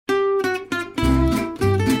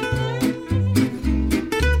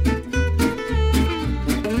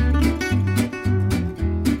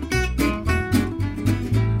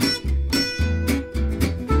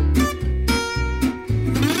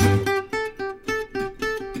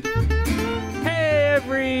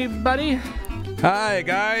everybody. Hi,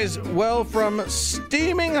 guys. Well, from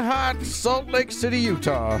steaming hot Salt Lake City,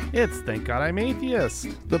 Utah, It's Thank God I'm Atheist.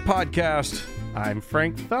 the podcast. I'm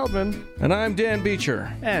Frank Feldman, And I'm Dan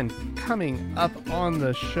Beecher. and coming up on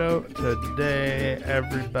the show today,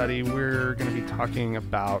 everybody, we're going to be talking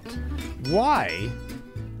about why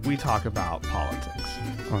we talk about politics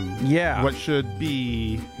on Yeah. what should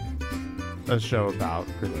be a show about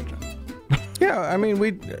religion. Yeah, I mean,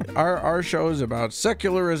 our show is about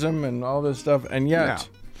secularism and all this stuff, and yet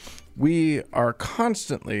we are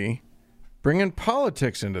constantly bringing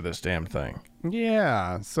politics into this damn thing.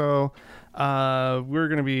 Yeah, so we're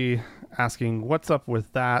going to be asking what's up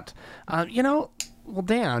with that. Well,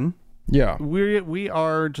 Dan, Yeah. we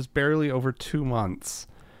are just barely over 2 months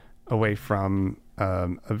away from a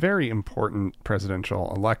very important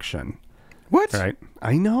presidential election. What? Right?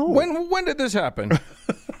 I know. When did this happen?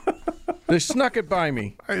 They snuck it by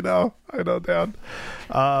me. I know, Dan.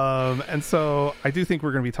 And so I do think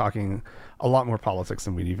we're going to be talking a lot more politics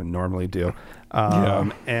than we'd even normally do.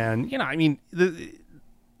 And, I mean,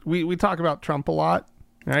 we talk about Trump a lot,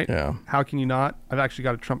 right? Yeah. How can you not? I've actually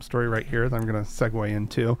got a Trump story right here that I'm going to segue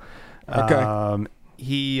into. Okay.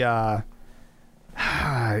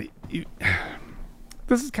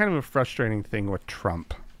 This is kind of a frustrating thing with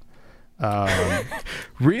Trump.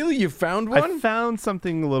 Really? You found one? I found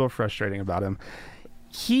something a little frustrating about him.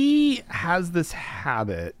 He has this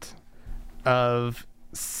habit of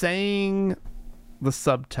saying the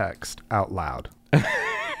subtext out loud.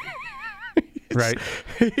 Right?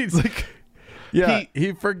 He's like, yeah,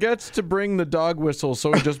 he forgets to bring the dog whistle,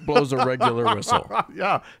 so he just blows a regular whistle.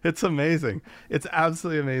 Yeah, it's amazing. It's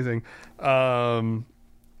absolutely amazing. And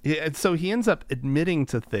so he ends up admitting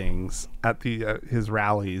to things at the his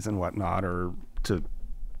rallies and whatnot, or to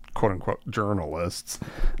quote unquote journalists,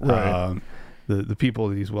 Right. The people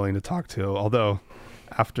that he's willing to talk to. Although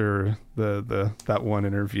after that one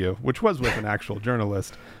interview, which was with an actual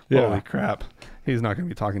journalist, holy crap, he's not going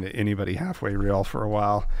to be talking to anybody halfway real for a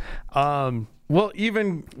while. Well,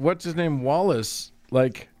 even what's his name, Wallace,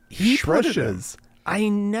 like He shredded him. pushes. I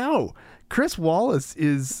know. Chris Wallace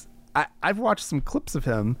is. I've watched some clips of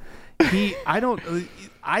him.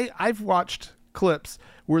 I've watched clips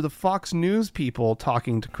where the Fox News people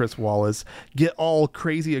talking to Chris Wallace get all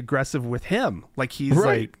crazy aggressive with him, like he's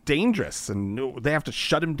Right. like dangerous and they have to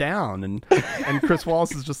shut him down. And Chris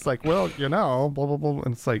Wallace is just like, well, blah blah blah.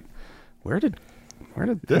 And it's like, where did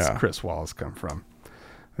this Chris Wallace come from?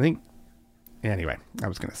 I think. Anyway, I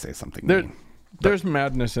was going to say something. There's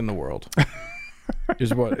madness in the world.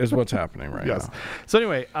 is what's happening right now. So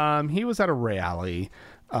anyway, he was at a rally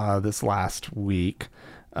this last week,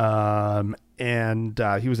 and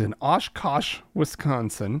he was in Oshkosh,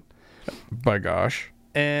 Wisconsin. By gosh.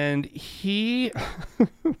 And he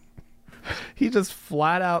just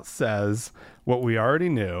flat out says what we already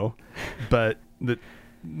knew, but that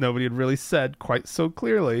nobody had really said quite so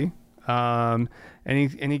clearly. And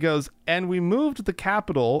he goes, and we moved the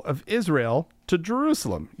capital of Israel to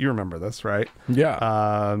Jerusalem. You remember this, right?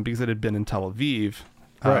 Yeah. Because it had been in Tel Aviv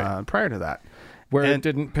Right. prior to that. Where it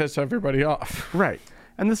didn't piss everybody off. Right.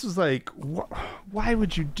 And this was like, why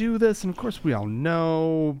would you do this? And of course we all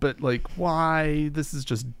know, but like, why? This is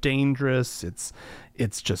just dangerous. It's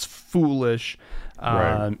just foolish.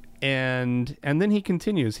 Right. And then he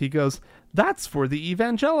continues. He goes, that's for the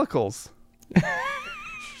evangelicals.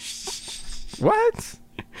 What?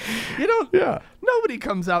 You don't. Yeah. Nobody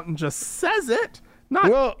comes out and just says it.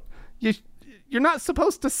 You're not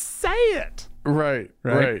supposed to say it. Right.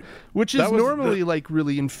 Which is That was normally like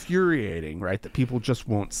really infuriating, right? That people just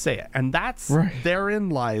won't say it. And that's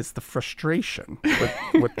therein lies the frustration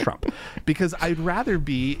with Trump. Because I'd rather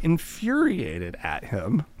be infuriated at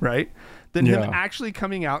him, right? Than him actually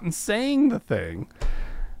coming out and saying the thing.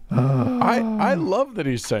 I love that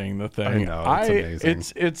he's saying the thing. I know, it's amazing.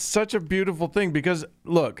 It's such a beautiful thing because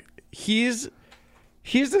look, he's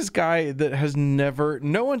this guy that has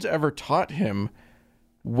no one's ever taught him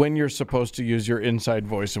when you're supposed to use your inside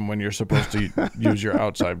voice and when you're supposed to use your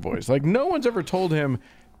outside voice. Like no one's ever told him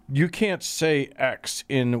you can't say X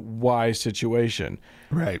in Y situation.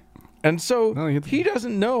 Right. And so he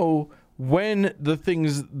doesn't know when the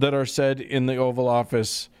things that are said in the Oval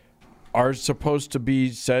Office are supposed to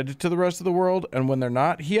be said to the rest of the world and when they're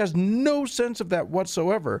not. He has no sense of that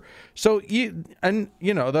whatsoever. So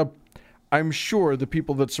I'm sure the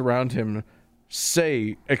people that surround him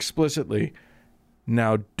say explicitly,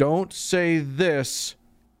 now don't say this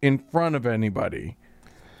in front of anybody.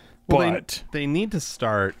 Well, but they need to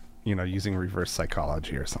start using reverse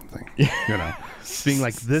psychology or something. Being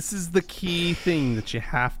like, this is the key thing that you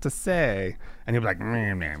have to say, and he'll be like,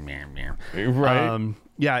 meh, meh, meh, meh. Right.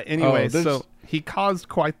 Yeah. Anyway, so he caused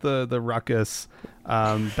quite the ruckus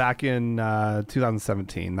back in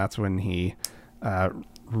 2017. That's when he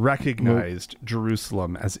recognized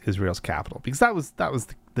Jerusalem as Israel's capital, because that was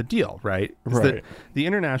the deal, right? That the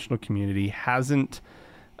international community hasn't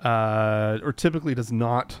or typically does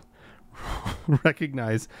not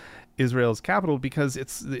recognize Israel's capital, because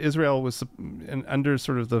Israel was under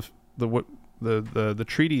sort of the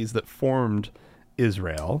treaties that formed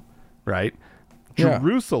Israel, right? Yeah.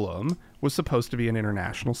 Jerusalem was supposed to be an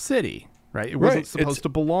international city, right? It wasn't supposed to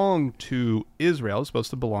belong to Israel. It was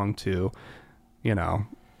supposed to belong to,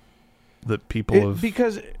 the people of...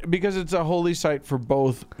 Because it's a holy site for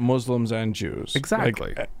both Muslims and Jews.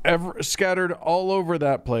 Exactly. Scattered all over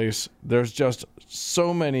that place, there's just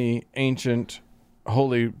so many ancient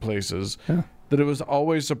holy places that it was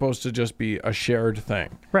always supposed to just be a shared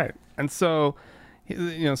thing. Right. And so,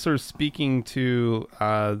 sort of speaking to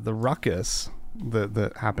the ruckus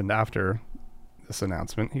that happened after this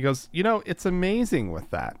announcement, he goes, it's amazing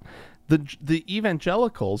with that. The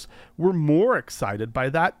evangelicals were more excited by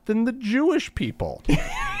that than the Jewish people.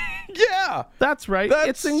 Yeah. That's right.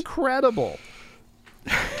 It's incredible.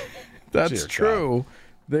 That's true. God.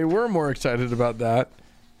 They were more excited about that.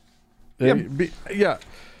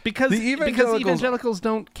 Because evangelicals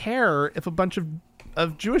don't care if a bunch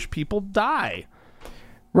of Jewish people die.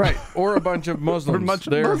 Right. Or a bunch of Muslims.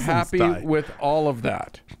 They're Muslims happy die. with all of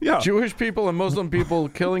that. Yeah. Jewish people and Muslim people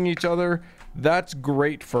killing each other, that's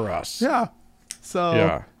great for us. Yeah.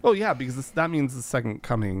 So, because that means the second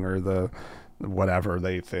coming, or the whatever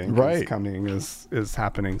they think is coming, is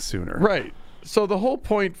happening sooner. Right. So the whole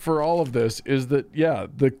point for all of this is that,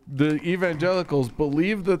 the evangelicals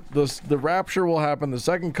believe that the rapture will happen, the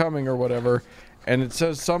second coming or whatever, and it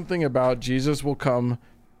says something about Jesus will come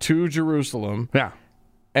to Jerusalem. Yeah.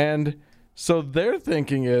 And so their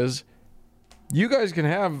thinking is, you guys can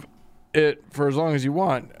have it for as long as you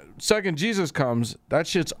want. Second Jesus comes, that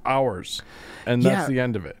shit's ours. And that's the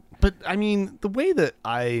end of it. But I mean, the way that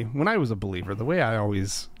when I was a believer, the way I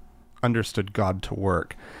always understood God to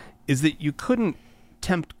work is that you couldn't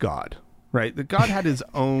tempt God, right? That God had his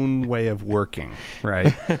own way of working,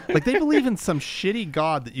 right? Like, they believe in some shitty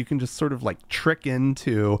God that you can just sort of like trick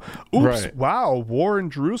into, wow, war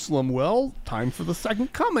in Jerusalem, well, time for the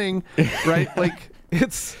second coming, right? Like,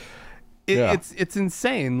 it's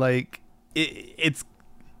insane. Like,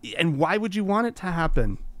 and why would you want it to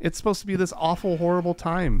happen? It's supposed to be this awful, horrible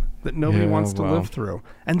time that nobody wants to live through,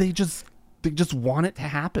 and they just want it to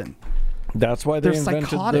happen. That's why they're invented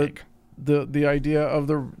psychotic. The idea of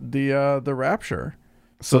the rapture,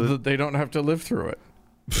 so that they don't have to live through it.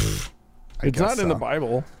 It's not in the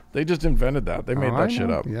Bible. They just invented that. They made that shit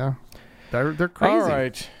up. Yeah, they're crazy. All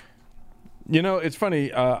right. It's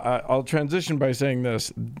funny. I'll transition by saying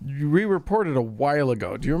this. We reported a while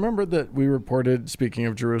ago. Do you remember that we reported, speaking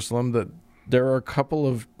of Jerusalem, that there are a couple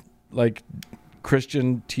of like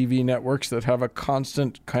Christian TV networks that have a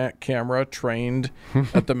constant camera trained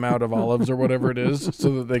at the Mount of Olives or whatever it is,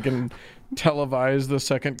 so that they can televise the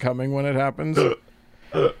second coming when it happens?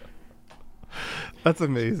 That's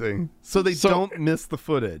amazing. So they don't miss the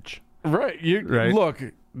footage. Right. Look,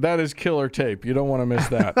 that is killer tape. You don't want to miss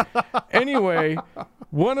that. Anyway,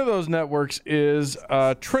 one of those networks is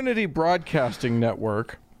Trinity Broadcasting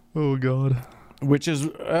Network. Oh, God. Which is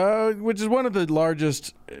one of the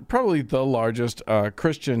largest, probably the largest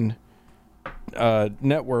Christian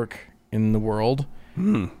network in the world.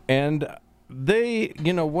 And they,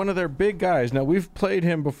 one of their big guys. Now, we've played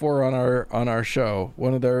him before on our show.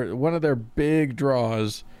 One of their big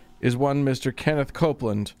draws is one Mr. Kenneth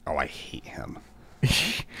Copeland. Oh, I hate him.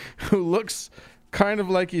 Who looks kind of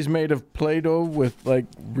like he's made of Play-Doh with like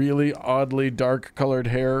really oddly dark colored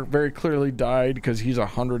hair, very clearly dyed because he's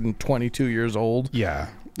 122 years old. Yeah.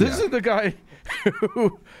 This is the guy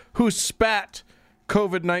who spat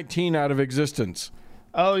COVID-19 out of existence.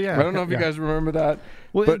 Oh, yeah. I don't know if you guys remember that.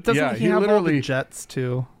 Well, but doesn't he have all the jets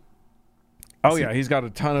too? Oh, yeah. He's got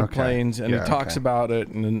a ton of planes, and he talks about it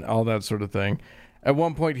and all that sort of thing. At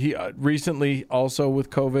one point, he recently also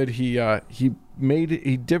with COVID,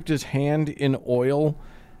 he dipped his hand in oil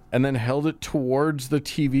and then held it towards the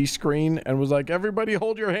TV screen and was like, "Everybody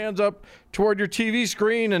hold your hands up toward your TV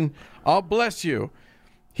screen and I'll bless you."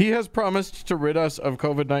 He has promised to rid us of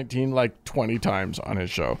COVID-19 like 20 times on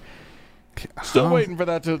his show. Still waiting for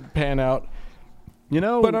that to pan out.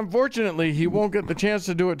 But unfortunately, he won't get the chance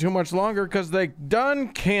to do it too much longer because they done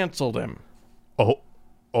canceled him.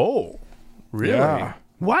 Oh. Really? Yeah.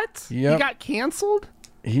 What? Yep. He got canceled?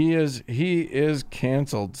 He is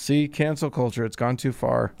canceled. See, cancel culture. It's gone too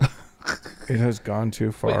far. It has gone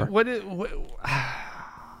too far. What?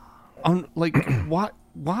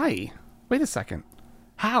 Why? Wait a second.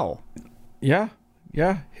 How? Yeah.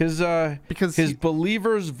 Because his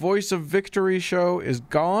Believer's Voice of Victory show is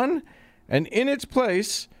gone, and in its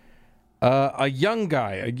place, a young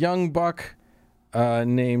buck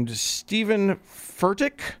named Stephen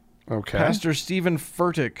Furtick. Okay. Pastor Stephen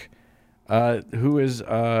Furtick, who is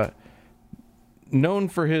known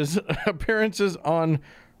for his appearances on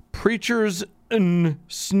Preachers and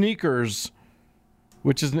Sneakers,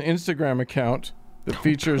 which is an Instagram account that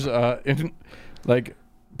features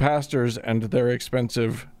pastors and their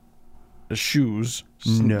expensive shoes.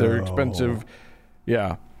 No. They're expensive.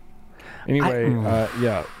 Yeah. Anyway,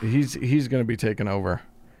 he's going to be taken over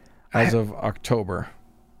as of October.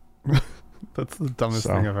 That's the dumbest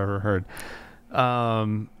thing I've ever heard. A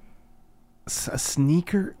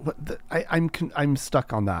sneaker? I'm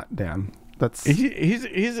stuck on that, Dan. That's he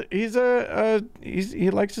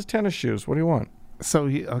likes his tennis shoes. What do you want? So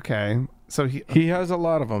he has a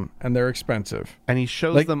lot of them, and they're expensive. And he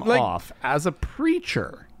shows them off as a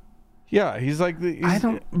preacher. Yeah, he's like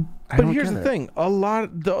But here's the thing: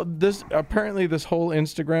 this whole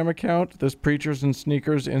Instagram account, this Preachers and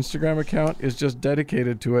Sneakers Instagram account, is just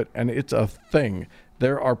dedicated to it, and it's a thing.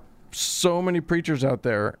 There are so many preachers out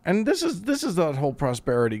there, and this is that whole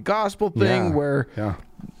prosperity gospel thing where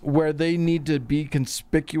they need to be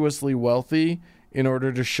conspicuously wealthy in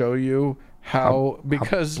order to show you how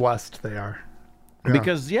blessed they are. Yeah.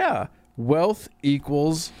 Because wealth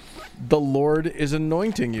equals the Lord is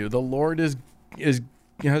anointing you. The Lord has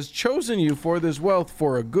chosen you for this wealth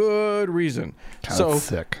for a good reason. That's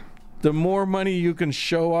sick. The more money you can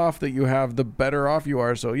show off that you have, the better off you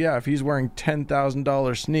are. So if he's wearing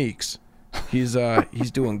 $10,000 sneaks, he's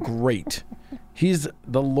doing great. He's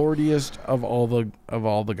the lordiest of all the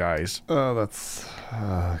guys. Oh, that's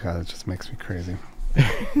God! It just makes me crazy.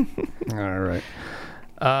 All right.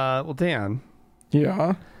 Well, Dan.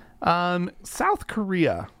 Yeah. South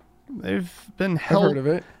Korea. They've been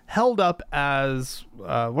held up as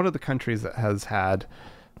one of the countries that has had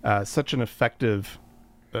such an effective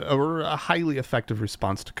or a highly effective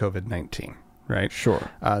response to COVID-19. Right. Sure.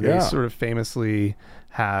 They sort of famously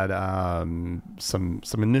had some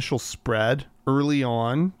initial spread early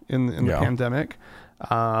on in the pandemic.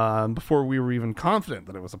 Before we were even confident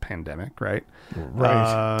that it was a pandemic, right?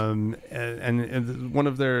 Right. And one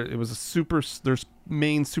of their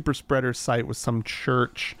main super spreader site was some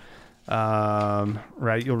church,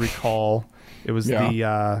 right? You'll recall it was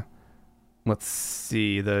the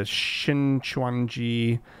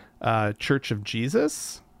Shinchuanji Church of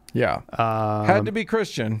Jesus. Yeah. Had to be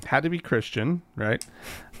Christian, right?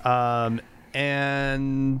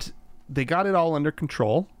 And they got it all under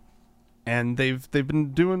control. And they've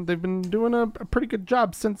been doing a pretty good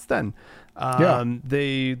job since then.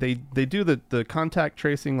 They do the contact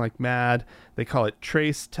tracing like mad. They call it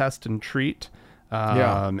trace, test, and treat.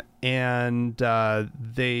 And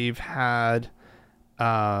they've had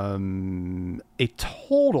a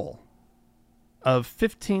total of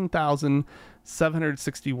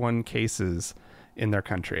 15,761 cases in their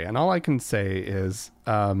country. And all I can say is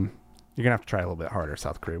you're gonna have to try a little bit harder,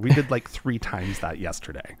 South Korea. We did like 3 times that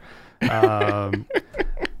yesterday. But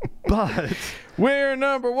we're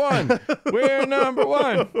number one. We're number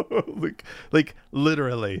one. like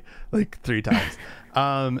literally like 3 times.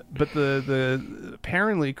 But the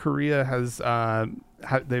apparently Korea has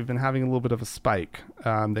they've been having a little bit of a spike.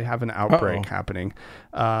 They have an outbreak happening.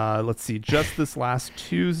 Let's see. Just this last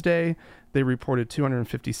Tuesday, they reported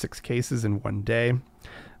 256 cases in one day.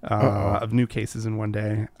 Of new cases in one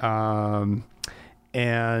day.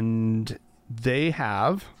 And they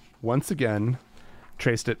have once again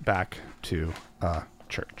traced it back to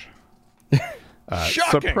church.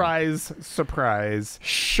 Shocking. Surprise.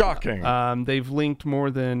 Shocking. They've linked more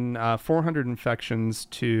than 400 infections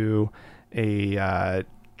to a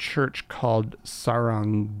church called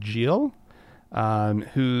Sarangjil,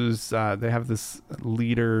 who's they have this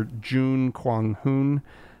leader, Jun Kwang-hoon,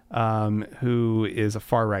 who is a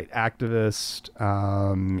far-right activist.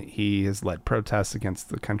 He has led protests against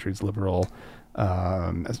the country's liberal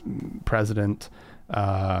president,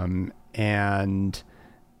 and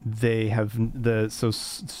they have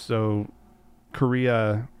so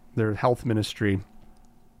Korea, their health ministry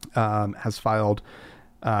has filed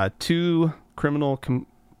 2 criminal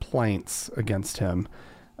complaints against him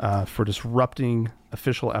for disrupting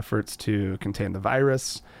official efforts to contain the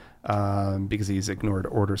virus, because he's ignored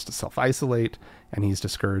orders to self-isolate, and he's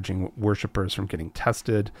discouraging worshipers from getting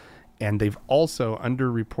tested. And they've also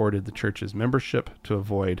underreported the church's membership to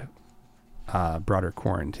avoid broader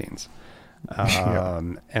quarantines.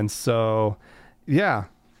 And so, yeah,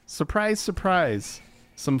 surprise, surprise,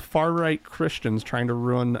 some far-right Christians trying to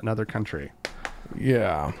ruin another country.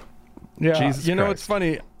 Yeah. Jesus Christ. It's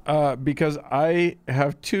funny because I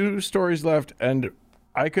have 2 stories left, and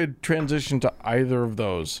I could transition to either of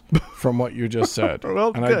those from what you just said.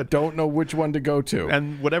 Well, and good. I don't know which one to go to.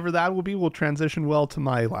 And whatever that will be, will transition well to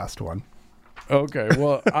my last one. Okay,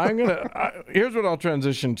 well, here's what I'll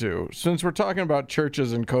transition to. Since we're talking about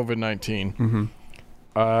churches and COVID-19,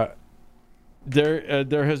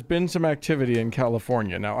 there has been some activity in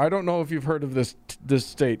California. Now, I don't know if you've heard of this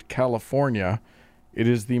state, California. It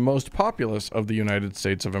is the most populous of the United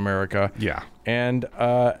States of America. Yeah. And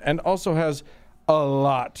also has a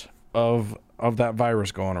lot of that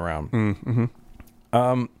virus going around.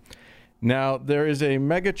 Mm-hmm. Now, there is a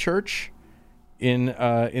mega church in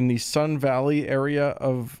the Sun Valley area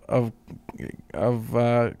of I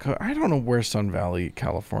don't know where Sun Valley,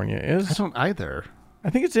 California is. I don't either. I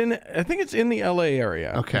think it's in the LA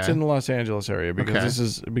area. Okay. It's in the Los Angeles area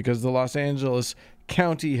because because the Los Angeles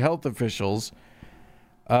County health officials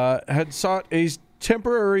had sought a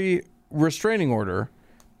temporary restraining order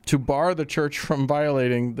to bar the church from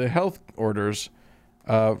violating the health orders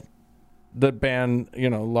that ban,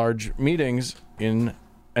 large meetings in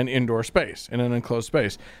an indoor space, in an enclosed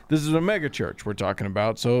space. This is a mega church we're talking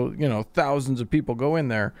about, so thousands of people go in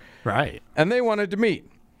there, right? And they wanted to meet.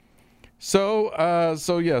 So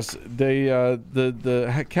yes, they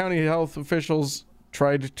the county health officials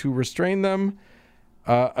tried to restrain them.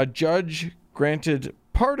 A judge granted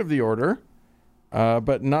part of the order,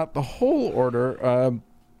 but not the whole order.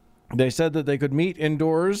 They said that they could meet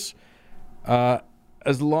indoors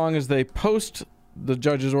as long as they post the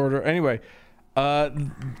judge's order. Anyway,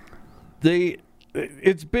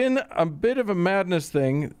 it's been a bit of a madness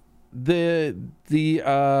thing. They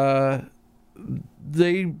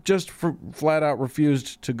just flat out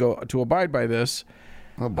refused to abide by this.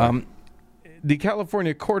 Oh, boy. The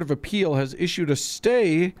California Court of Appeal has issued a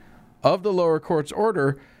stay of the lower court's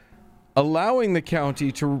order, allowing the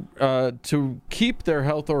county to keep their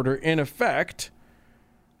health order in effect.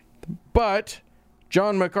 But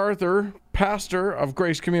John MacArthur, pastor of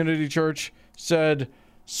Grace Community Church, said,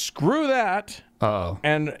 "Screw that,"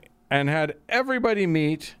 and had everybody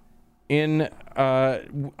meet in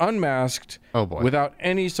unmasked, without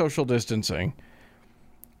any social distancing.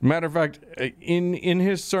 Matter of fact, in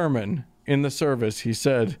his sermon in the service, he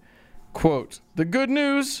said, quote, "The good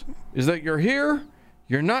news is that you're here,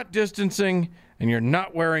 you're not distancing, and you're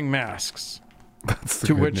not wearing masks." That's the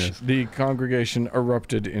to good which news. the congregation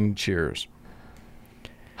erupted in cheers.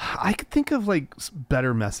 I could think of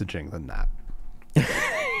better messaging than that.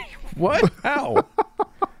 What? How?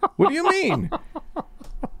 What do you mean?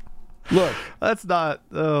 Look, that's not.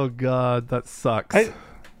 Oh God, that sucks.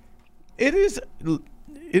 It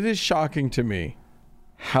is shocking to me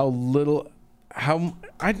how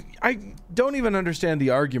I don't even understand the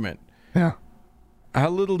argument. Yeah. How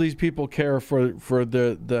little these people care for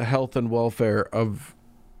the health and welfare of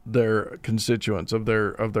their constituents, of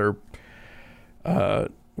their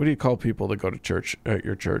what do you call people that go to church at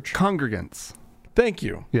your church? Congregants. Thank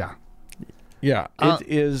you. Yeah. Yeah, it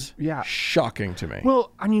is shocking to me.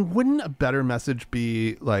 Well, I mean, wouldn't a better message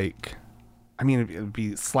be it would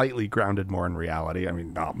be slightly grounded more in reality. I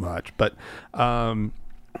mean, not much, but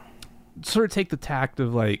sort of take the tact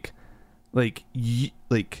of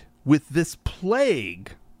with this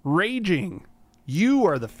plague raging, you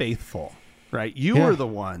are the faithful, right? You are the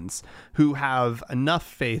ones who have enough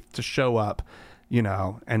faith to show up,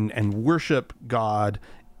 and worship God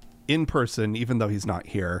in person, even though he's not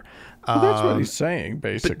here. Well, that's what he's saying,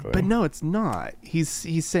 basically. But no, it's not. He's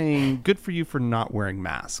saying, good for you for not wearing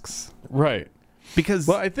masks. Right. Because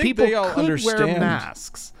I think people they all could understand. wear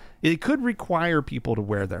masks. It could require people to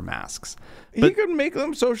wear their masks. He could make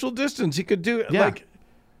them social distance. He could do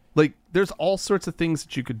like there's all sorts of things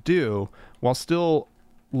that you could do while still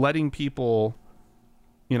letting people,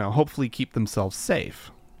 hopefully keep themselves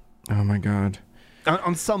safe. Oh my God.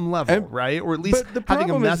 On some level, right? Or at least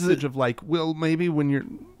having a message of maybe when you're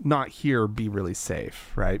not here, be really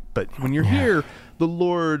safe, right? But when you're here, the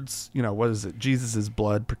Lord's, what is it? Jesus's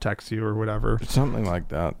blood protects you or whatever. Something like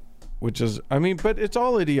that. Which is, but it's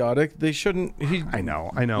all idiotic. They shouldn't. I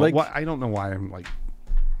know. I don't know why I'm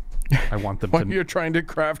I want them to. You're trying to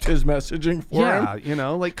craft his messaging for him?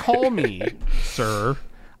 Yeah, call me, sir.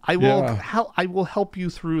 I will help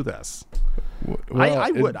you through this. Well,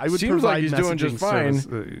 I would seems provide like he's doing just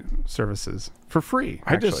fine. Services for free.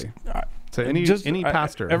 to any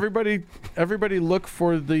pastor. Everybody look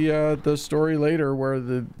for the story later where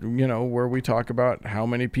where we talk about how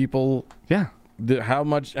many people how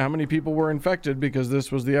many people were infected because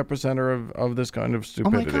this was the epicenter of this kind of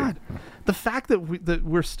stupidity. Oh my God. The fact that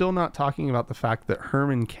we're still not talking about the fact that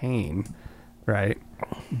Herman Cain, right,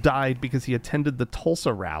 died because he attended the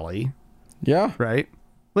Tulsa rally. Yeah. Right?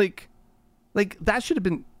 Like that should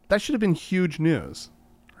have been huge news,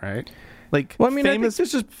 right? Like, well, I mean,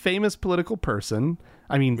 famous political person,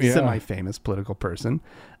 semi-famous political person,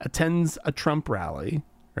 attends a Trump rally,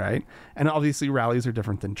 right? And obviously rallies are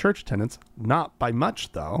different than church attendance, not by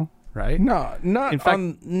much though, right? No, not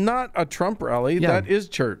a Trump rally. Yeah, that is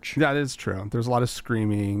church. That is true. There's a lot of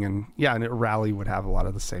screaming and a rally would have a lot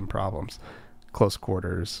of the same problems. Close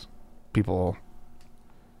quarters, people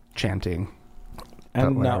chanting.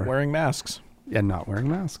 And not wearing masks. And not wearing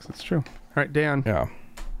masks. That's true. All right, Dan.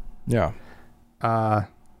 Yeah.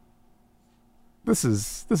 This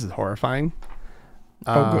is horrifying.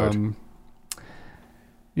 Oh, good.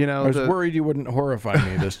 I was worried you wouldn't horrify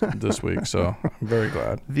me this week, so I'm very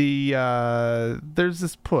glad. There's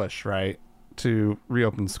this push, right, to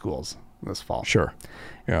reopen schools this fall. Sure.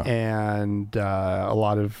 Yeah. And a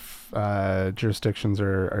lot of jurisdictions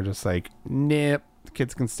are just like, nope,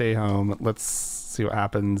 kids can stay home. Let's see what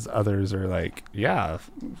happens. Others are like, yeah,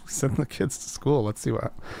 send the kids to school. Let's see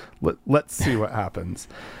what happens.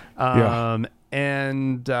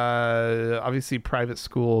 And obviously private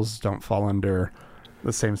schools don't fall under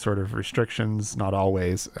the same sort of restrictions, not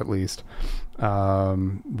always at least, that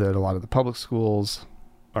a lot of the public schools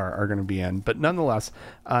are going to be in. But nonetheless,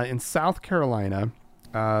 in South Carolina,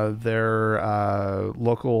 their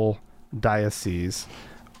local diocese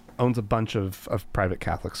owns a bunch of private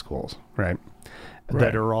Catholic schools, right?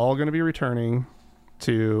 That are all going to be returning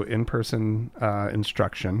to in-person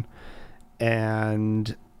instruction.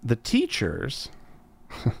 And the teachers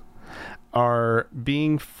are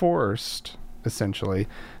being forced, essentially,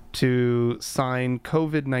 to sign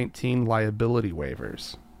COVID-19 liability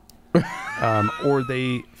waivers, or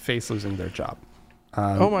they face losing their job.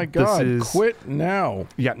 Oh my God! Quit now!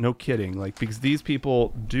 Yeah, no kidding. Like, because these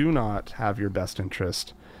people do not have your best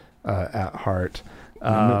interest at heart.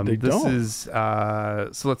 No, they don't.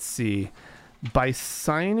 So let's see. By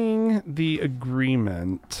signing the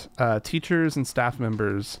agreement, teachers and staff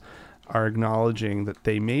members are acknowledging that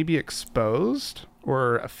they may be exposed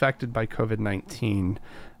or affected by COVID-19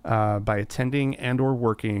 by attending and or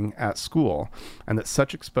working at school, and that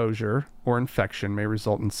such exposure or infection may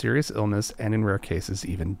result in serious illness and, in rare cases,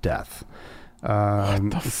 even death.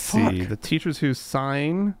 What the fuck? The teachers who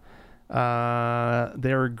sign,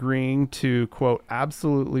 they're agreeing to, quote,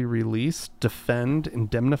 absolutely release, defend,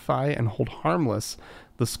 indemnify, and hold harmless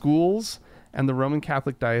the schools and the Roman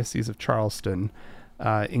Catholic Diocese of Charleston,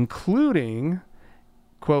 including,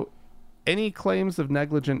 quote, any claims of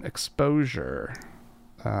negligent exposure,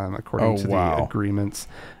 according to the agreements.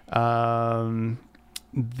 And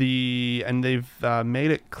they've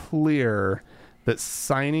made it clear that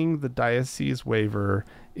signing the diocese waiver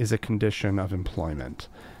is a condition of employment.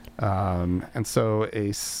 And so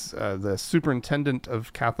the superintendent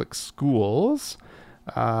of Catholic schools,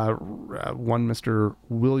 one Mr.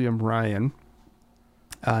 William Ryan,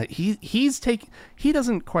 he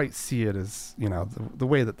doesn't quite see it as, the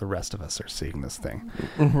way that the rest of us are seeing this thing.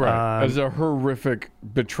 Right. As a horrific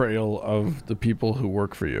betrayal of the people who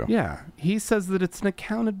work for you. Yeah. He says that it's an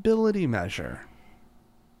accountability measure.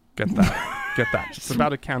 Get that. Get that. It's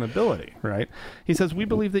about accountability, right? He says, we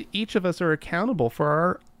believe that each of us are accountable for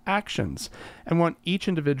our actions and want each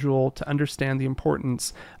individual to understand the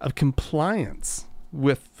importance of compliance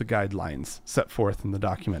with the guidelines set forth in the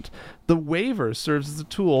document. The waiver serves as a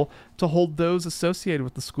tool to hold those associated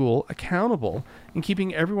with the school accountable in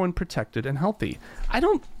keeping everyone protected and healthy.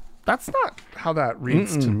 That's not how that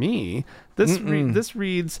reads to me. This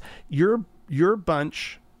reads, you're a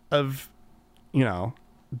bunch of,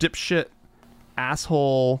 dipshit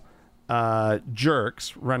asshole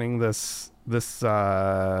jerks running these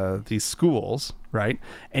schools, right?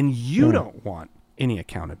 And you don't want any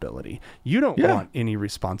accountability. You don't want any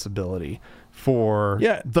responsibility for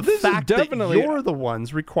the fact that you're the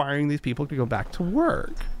ones requiring these people to go back to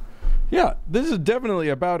work. Yeah, this is definitely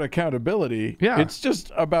about accountability. Yeah. It's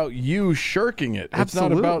just about you shirking it.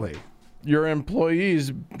 Absolutely. It's not about your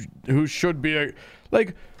employees who should be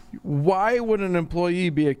why would an employee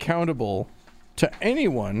be accountable to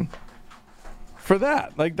anyone for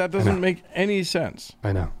that? That doesn't make any sense.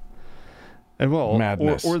 I know. And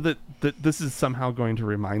madness. Or that this is somehow going to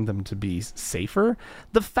remind them to be safer.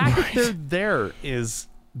 The fact that they're there is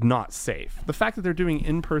not safe. The fact that they're doing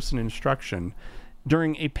in-person instruction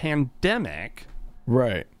during a pandemic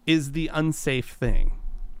Right. is the unsafe thing,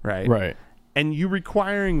 right? Right. And you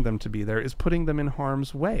requiring them to be there is putting them in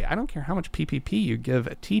harm's way. I don't care how much PPP you give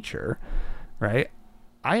a teacher, right?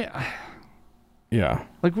 Yeah.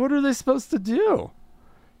 Like, what are they supposed to do?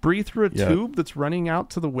 Breathe through a tube that's running out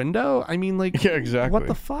to the window? I mean, like, Yeah, exactly. what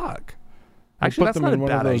the fuck? Actually, that's not a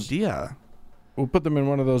bad idea. We'll put them in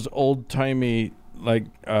one of those old-timey, like,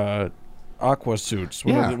 aqua suits.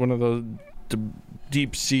 One of those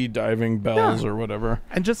deep sea diving bells or whatever.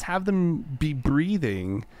 And just have them be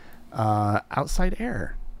breathing outside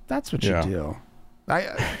air. That's what you do.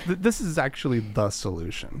 This is actually the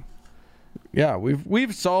solution. Yeah,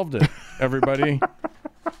 we've solved it, everybody.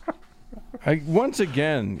 Once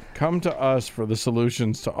again, come to us for the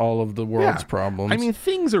solutions to all of the world's problems. I mean,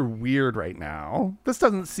 things are weird right now. This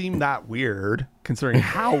doesn't seem that weird, considering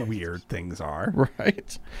how weird things are.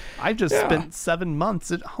 Right. I've just spent 7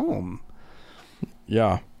 months at home.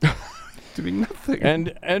 Yeah. Doing nothing.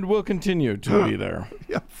 And we'll continue to be there.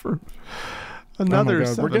 Yeah, for another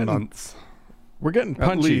 7 months. We're getting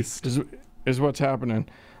punchy, is what's happening.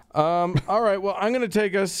 All right, well, I'm going to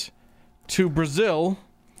take us to Brazil.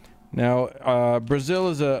 Now, Brazil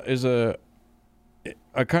is a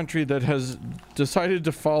country that has decided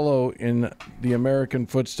to follow in the American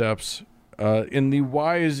footsteps in the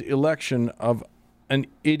wise election of an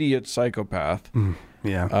idiot psychopath.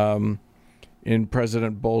 In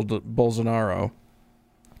President Bolsonaro,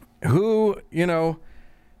 who, you know,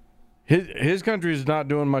 his country is not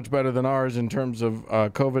doing much better than ours in terms of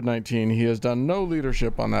COVID-19. He has done no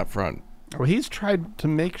leadership on that front. Well, he's tried to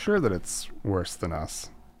make sure that it's worse than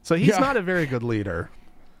us. So he's not a very good leader.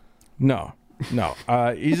 No.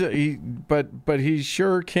 But he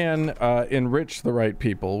sure can enrich the right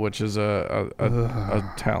people, which is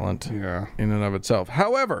a talent in and of itself.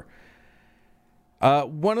 However,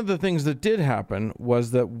 one of the things that did happen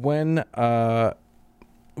was that when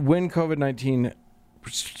COVID-19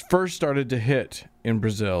 first started to hit in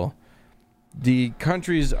Brazil, the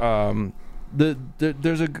country's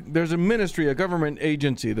there's a ministry, a government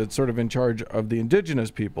agency that's sort of in charge of the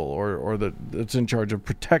indigenous people, or that's in charge of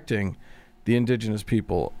protecting the indigenous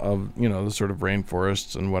people of, you know, the sort of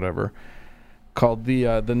rainforests and whatever, called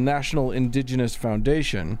the National Indigenous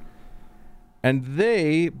Foundation. And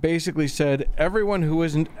they basically said everyone who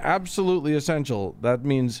isn't absolutely essential, that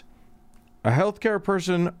means a healthcare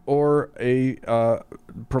person or a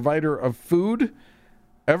provider of food,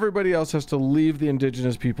 everybody else has to leave the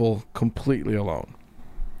indigenous people completely alone.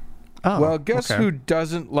 Well, guess who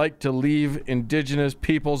doesn't like to leave indigenous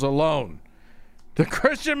peoples alone? The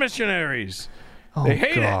Christian missionaries. They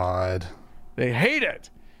hate it. They hate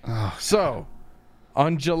it. So,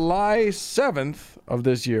 on July 7th of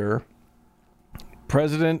this year,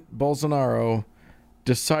 President Bolsonaro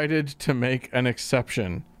decided to make an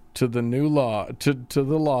exception to the new law, to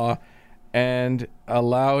the law, and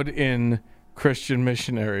allowed in Christian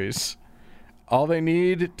missionaries. All they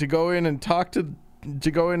need to go in and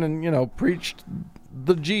go in and, you know, preach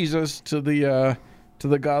the Jesus to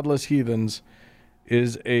the godless heathens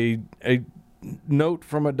is a note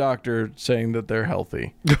from a doctor saying that they're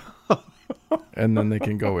healthy. And then they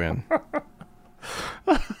can go in.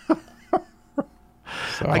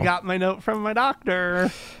 So, I got my note from my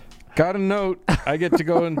doctor. Got a note. I get to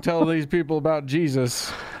go and tell these people about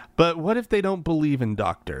Jesus. But what if they don't believe in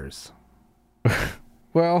doctors?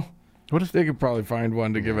 Well, what if they could probably find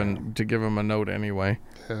one to give him a note anyway?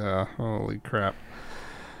 Yeah, holy crap.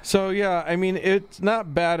 So yeah, I mean, it's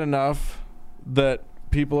not bad enough that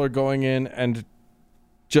people are going in and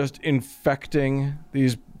just infecting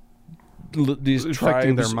these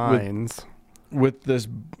tribes, their minds with this.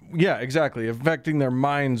 Yeah, exactly. Affecting their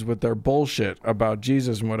minds with their bullshit about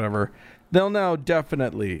Jesus and whatever. They'll now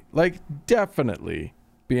definitely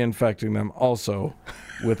be infecting them also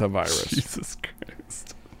with a virus. Jesus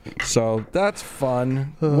Christ. So that's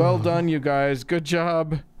fun. Well done, you guys. Good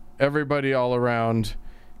job, everybody all around.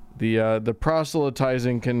 The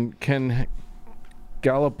proselytizing can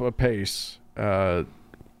gallop apace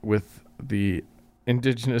with the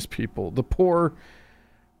indigenous people, the poor,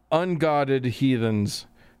 ungodded heathens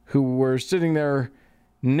who were sitting there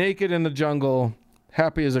naked in the jungle,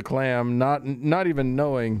 happy as a clam, not even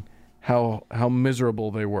knowing how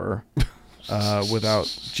miserable they were without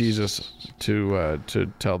Jesus to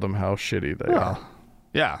tell them how shitty they are.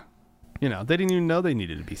 Yeah. You know, they didn't even know they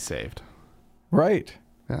needed to be saved. Right.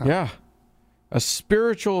 Yeah. A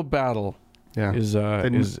spiritual battle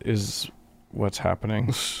is what's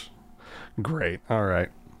happening. Great. All right.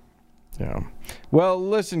 Yeah. Well,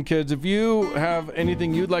 listen, kids, if you have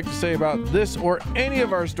anything you'd like to say about this or any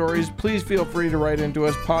of our stories, please feel free to write into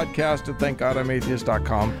us,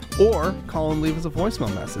 podcast@thankgodimatheist.com. Or call and leave us a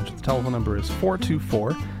voicemail message. The telephone number is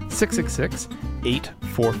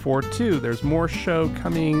 424-666-8442. There's more show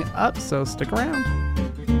coming up, so stick around.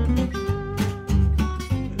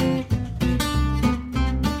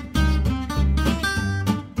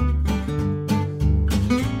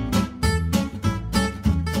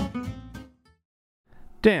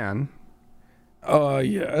 Dan.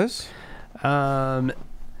 Yes. Are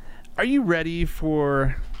you ready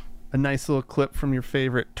for a nice little clip from your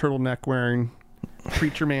favorite turtleneck wearing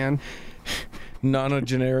preacher man?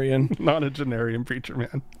 Nonagenarian. Nonagenarian preacher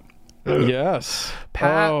man. Yes.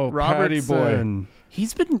 Pat Robertson. Patty boy.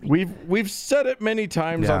 He's been... We've said it many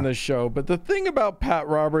times on this show, but the thing about Pat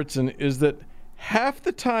Robertson is that half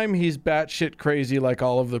the time he's batshit crazy like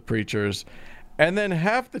all of the preachers, and then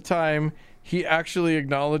half the time he actually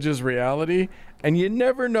acknowledges reality, and you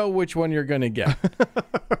never know which one you're going to get.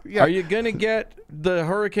 Are you going to get the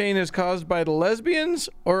hurricane is caused by the lesbians,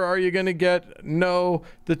 or are you going to get, no,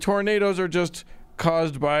 the tornadoes are just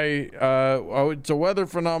caused by, it's a weather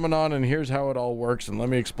phenomenon, and here's how it all works, and let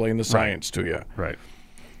me explain the science to you. Right.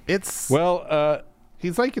 It's... Well,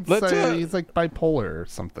 he's like he's like bipolar or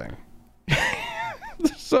something.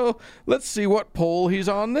 So let's see what pole he's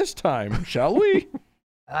on this time, shall we?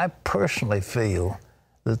 I personally feel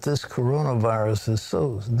that this coronavirus is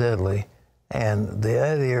so deadly, and the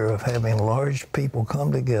idea of having large people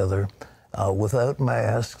come together without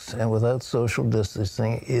masks and without social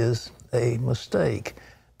distancing is a mistake,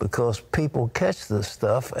 because people catch this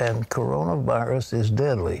stuff, and coronavirus is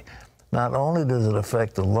deadly. Not only does it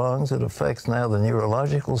affect the lungs, it affects now the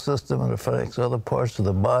neurological system, it affects other parts of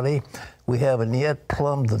the body. We haven't yet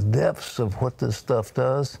plumbed the depths of what this stuff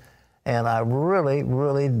does. And I really,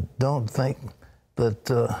 really don't think that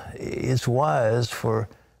it's wise for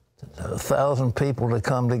 1,000 people to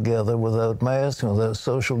come together without masks and without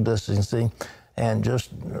social distancing, and just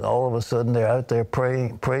all of a sudden they're out there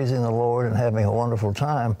praising the Lord and having a wonderful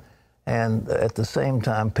time. And at the same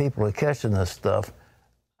time, people are catching this stuff.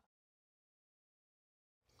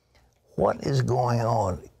 What is going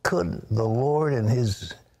on? Could the Lord in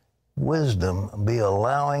his wisdom be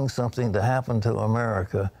allowing something to happen to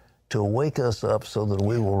America to wake us up so that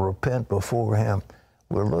we will repent before him?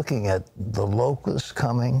 We're looking at the locusts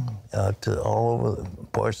coming to all over the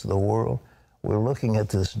parts of the world. We're looking at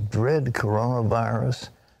this dread coronavirus.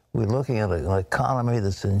 We're looking at an economy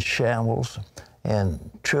that's in shambles and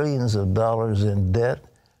trillions of dollars in debt.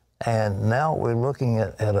 And now we're looking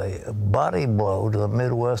at a body blow to the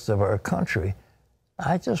Midwest of our country.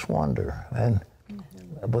 I just wonder,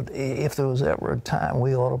 but if there was ever a time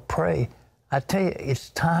we ought to pray, I tell you,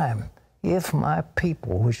 it's time. If my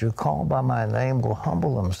people, which are called by my name, will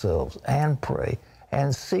humble themselves and pray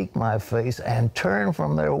and seek my face and turn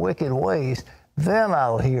from their wicked ways, then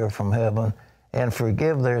I'll hear from heaven and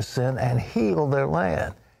forgive their sin and heal their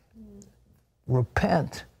land.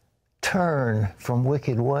 Repent, turn from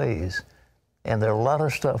wicked ways. And there are a lot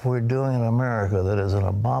of stuff we're doing in America that is an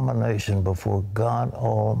abomination before God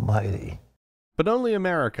Almighty. But only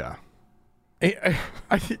America.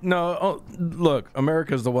 No, look,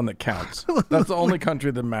 America's the one that counts. That's the only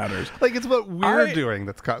country that matters. Like, it's what we're doing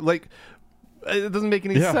that's like, it doesn't make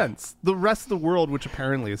any sense. The rest of the world, which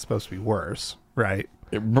apparently is supposed to be worse, right?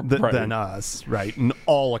 Than us, right? In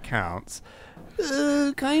all accounts,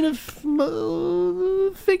 kind of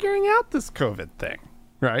figuring out this COVID thing,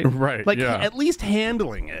 right? Right. Like, at least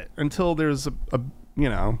handling it until there's a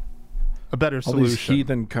better solution. All these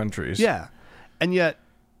heathen countries. Yeah. And yet,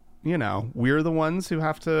 we're the ones that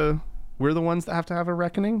have to have a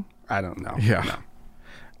reckoning. I don't know. Yeah.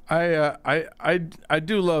 No. I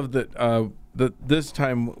do love that that this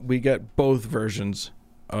time we get both versions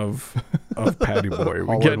of Patty Boy.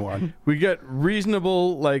 We get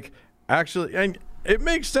reasonable, like, actually, and it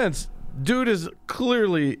makes sense. Dude is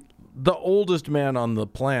clearly the oldest man on the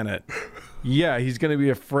planet. Yeah, he's going to be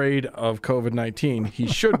afraid of COVID-19. He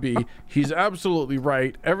should be. He's absolutely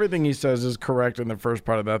right. Everything he says is correct in the first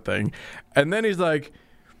part of that thing. And then he's like,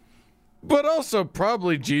 but also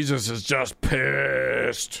probably Jesus is just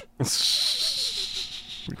pissed.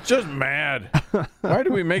 Just mad. Why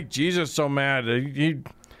do we make Jesus so mad?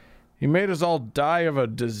 He made us all die of a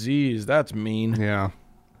disease. That's mean. Yeah.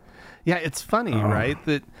 Yeah, it's funny, right?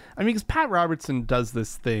 That, I mean, because Pat Robertson does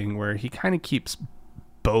this thing where he kind of keeps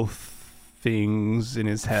both things in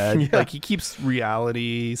his head. Yeah. Like, he keeps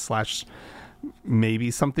reality / maybe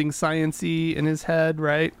something science-y in his head,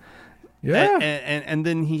 right? Yeah. And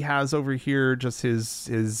then he has over here just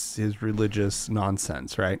his religious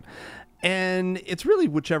nonsense, right? And it's really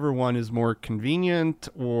whichever one is more convenient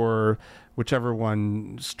or whichever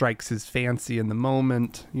one strikes his fancy in the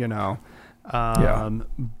moment, you know.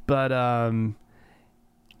 But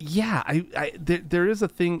there is a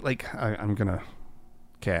thing like I'm gonna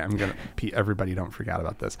everybody don't forget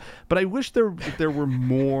about this. But I wish there were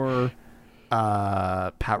more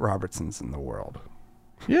Pat Robertsons in the world.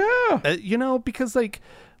 Yeah, you know, because like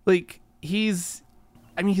he's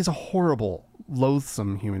a horrible,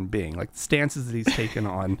 loathsome human being. Like stances that he's taken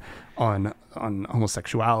on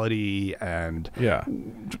homosexuality and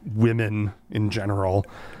women in general.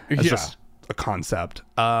 It's just a concept.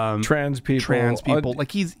 Trans people.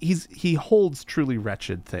 Like he holds truly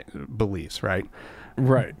wretched beliefs, right?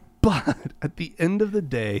 Right. But at the end of the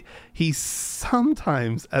day, he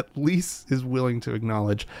sometimes at least is willing to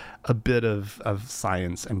acknowledge a bit of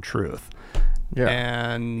science and truth. Yeah.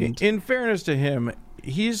 And in fairness to him,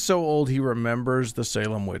 he's so old he remembers the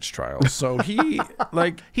Salem witch trials. So he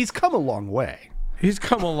he's come a long way. He's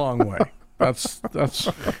come a long way. That's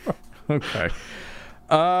okay.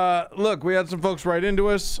 Look, we had some folks write into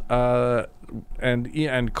us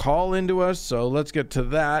and call into us, so let's get to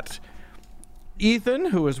that. Ethan,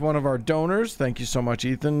 who is one of our donors, thank you so much,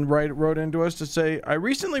 Ethan, wrote into us to say, I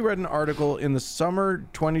recently read an article in the summer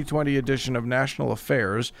 2020 edition of National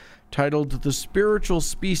Affairs titled The Spiritual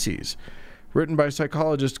Species. Written by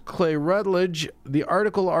psychologist Clay Rutledge, the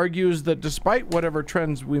article argues that despite whatever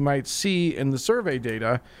trends we might see in the survey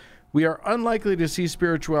data, we are unlikely to see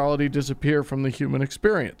spirituality disappear from the human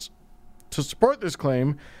experience. To support this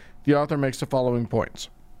claim, the author makes the following points.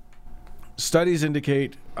 Studies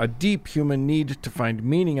indicate a deep human need to find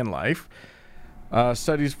meaning in life.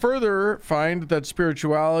 Studies further find that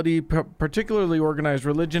spirituality, particularly organized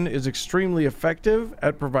religion, is extremely effective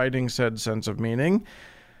at providing said sense of meaning.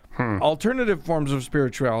 Alternative forms of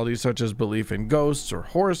spirituality, such as belief in ghosts or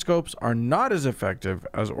horoscopes, are not as effective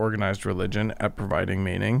as organized religion at providing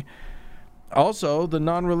meaning. Also, the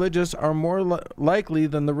non-religious are more likely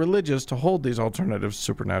than the religious to hold these alternative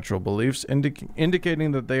supernatural beliefs,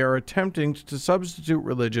 indicating that they are attempting to substitute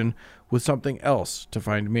religion with something else to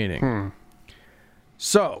find meaning.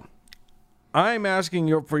 So, I'm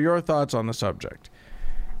asking for your thoughts on the subject.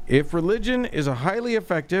 If religion is a highly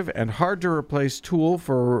effective and hard-to-replace tool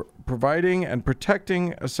for providing and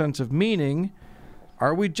protecting a sense of meaning,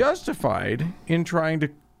 are we justified in trying to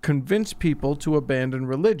convince people to abandon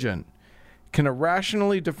religion? Can a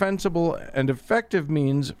rationally defensible and effective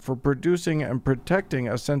means for producing and protecting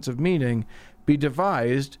a sense of meaning be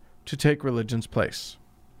devised to take religion's place?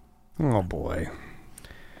 Oh, boy.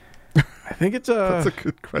 I think that's a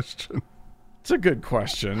good question. It's a good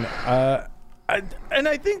question. And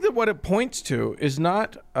I think that what it points to is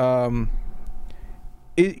not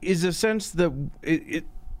is a sense that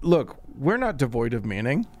look, we're not devoid of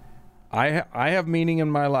meaning. I have meaning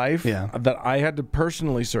in my life that I had to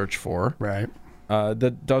personally search for. Right.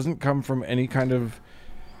 That doesn't come from any kind of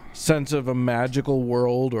sense of a magical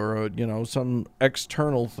world or some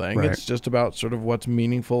external thing. Right. It's just about sort of what's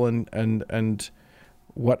meaningful and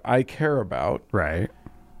what I care about. Right.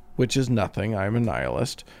 Which is nothing. I'm a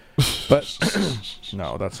nihilist. But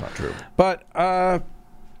no, that's not true. But I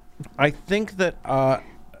think that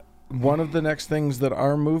one of the next things that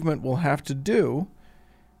our movement will have to do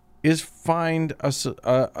is find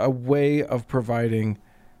a way of providing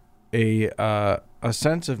a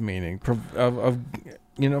sense of meaning,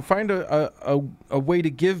 find a way to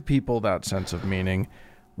give people that sense of meaning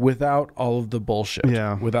without all of the bullshit,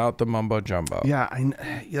 without the mumbo jumbo.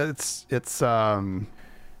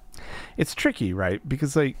 It's tricky, right?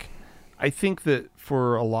 Because I think that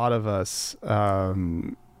for a lot of us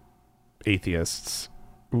atheists,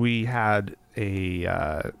 we had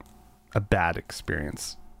a bad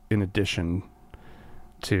experience in addition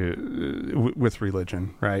to with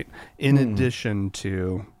religion, right? In addition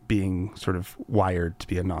to being sort of wired to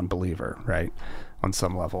be a non-believer, right? On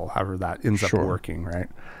some level, however that ends up working, right?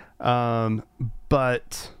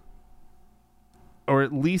 But, or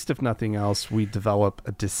at least if nothing else, we develop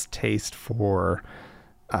a distaste for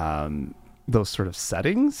those sort of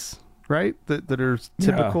settings, right? That are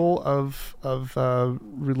typical of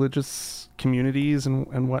religious communities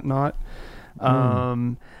and whatnot. I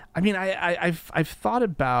mean, I've thought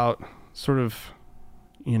about sort of,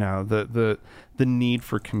 the need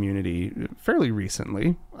for community fairly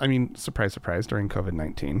recently. I mean, surprise, surprise, during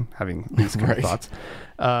COVID-19, having these kind of thoughts.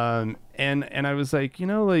 And I was like,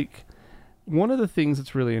 one of the things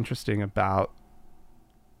that's really interesting about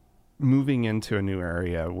moving into a new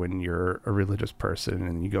area when you're a religious person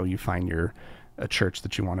and you find a church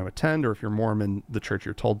that you want to attend, or if you're Mormon, the church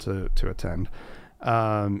you're told to attend,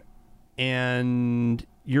 and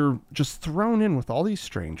you're just thrown in with all these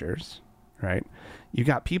strangers, right? You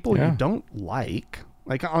got people you don't like.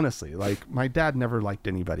 Like, honestly, like, my dad never liked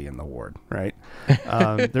anybody in the ward, right?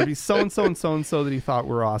 There'd be so-and-so and so-and-so that he thought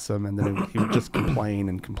were awesome, and then he would just complain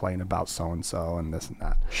about so-and-so and this and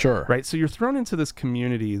that. Sure. Right? So you're thrown into this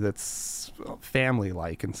community that's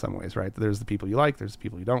family-like in some ways, right? There's the people you like, there's the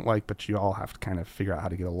people you don't like, but you all have to kind of figure out how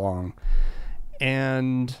to get along.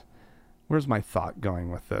 And where's my thought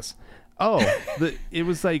going with this? Oh, it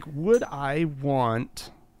was like, would I want...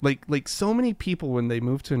 Like so many people, when they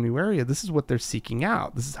move to a new area, this is what they're seeking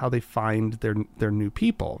out. This is how they find their new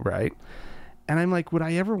people, right? And I'm like, would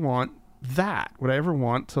I ever want that? Would I ever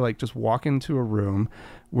want to like just walk into a room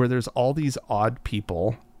where there's all these odd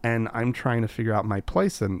people and I'm trying to figure out my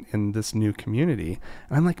place in this new community?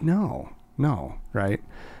 And I'm like, no, right?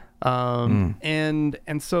 And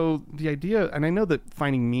so the idea, and I know that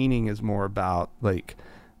finding meaning is more about like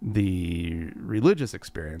the religious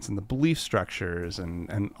experience and the belief structures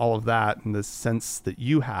and all of that, and the sense that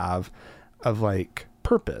you have of like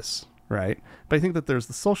purpose, right? But I think that there's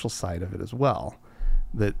the social side of it as well,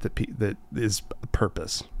 that is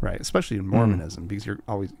purpose, right? Especially in Mormonism, because you're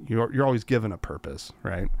always given a purpose,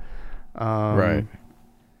 right? Right.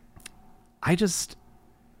 I just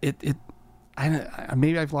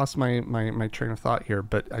maybe I've lost my train of thought here,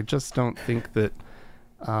 but I just don't think that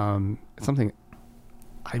it's something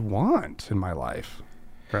I want in my life,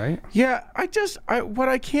 right? Yeah, what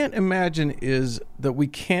I can't imagine is that we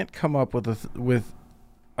can't come up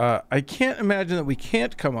I can't imagine that we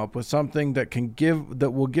can't come up with something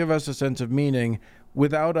that will give us a sense of meaning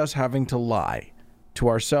without us having to lie to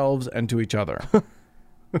ourselves and to each other.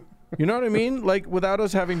 You know what I mean? Like, without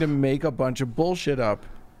us having to make a bunch of bullshit up.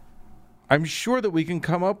 I'm sure that we can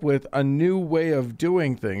come up with a new way of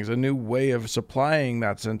doing things, a new way of supplying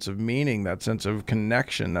that sense of meaning, that sense of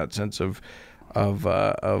connection, that sense of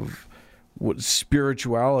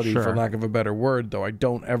spirituality, for lack of a better word, though I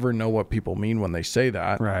don't ever know what people mean when they say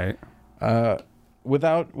that. Right.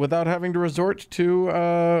 Without having to resort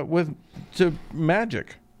to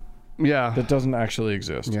magic. Yeah. That doesn't actually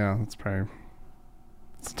exist. Yeah, it's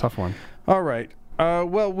a tough one. All right.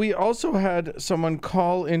 Well, we also had someone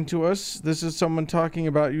call into us. This is someone talking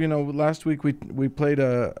about, last week we played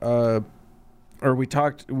had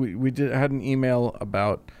an email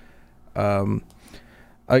about a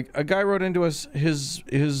guy wrote into us,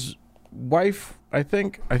 his wife, I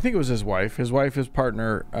think it was his wife, his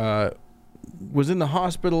partner, was in the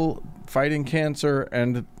hospital fighting cancer,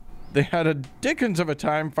 and they had a dickens of a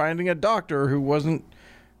time finding a doctor who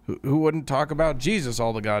wouldn't talk about Jesus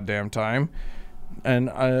all the goddamn time.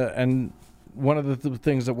 And one of the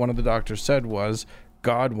things that one of the doctors said was,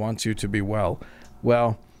 God wants you to be well.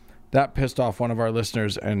 Well, that pissed off one of our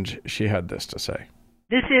listeners, and she had this to say.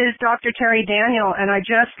 This is Dr. Terry Daniel, and I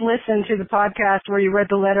just listened to the podcast where you read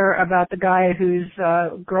the letter about the guy whose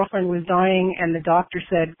girlfriend was dying, and the doctor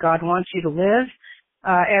said, God wants you to live.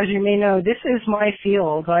 As you may know, this is my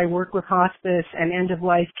field. I work with hospice and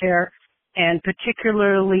end-of-life care, and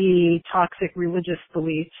particularly toxic religious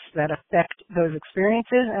beliefs that affect those experiences.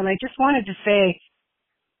 And I just wanted to say,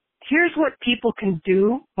 here's what people can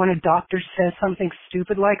do when a doctor says something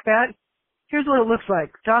stupid like that. Here's what it looks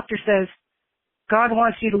like. Doctor says, God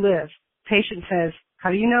wants you to live. Patient says, how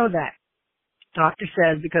do you know that? Doctor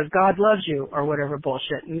says, because God loves you, or whatever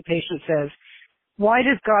bullshit. And the patient says, why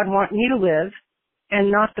does God want me to live and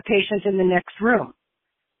not the patient in the next room?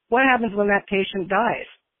 What happens when that patient dies?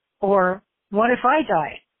 Or what if I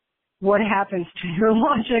die? What happens to your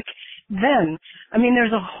logic then? I mean,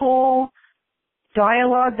 there's a whole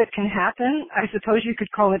dialogue that can happen. I suppose you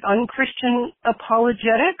could call it unchristian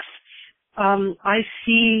apologetics. I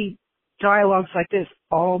see dialogues like this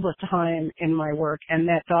all the time in my work, and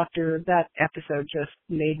that episode just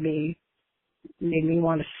made me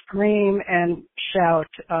want to scream and shout,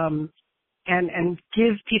 and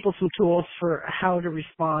give people some tools for how to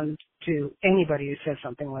respond to anybody who says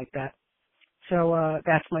something like that. So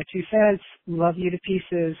that's my 2 cents. Love you to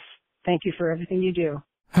pieces. Thank you for everything you do.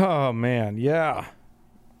 Oh man, yeah.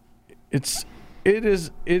 It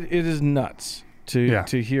is nuts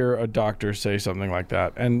to hear a doctor say something like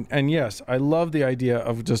that. And yes, I love the idea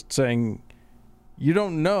of just saying, you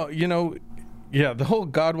don't know, the whole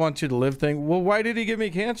God wants you to live thing. Well, why did he give me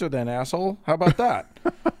cancer then, asshole? How about that?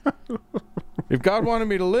 If God wanted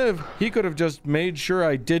me to live, he could have just made sure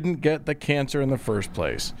I didn't get the cancer in the first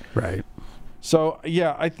place. Right. So,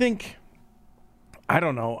 yeah, I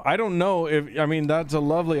don't know. I don't know that's a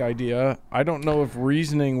lovely idea. I don't know if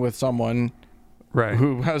reasoning with someone right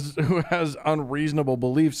who has unreasonable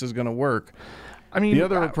beliefs is going to work. I mean, the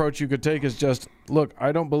other approach you could take is just, look,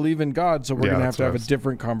 I don't believe in God, so we're going to have a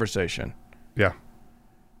different conversation. Yeah.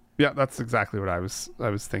 Yeah, that's exactly what I was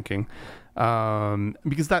thinking.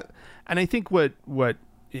 Because that, and I think what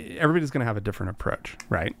everybody's going to have a different approach,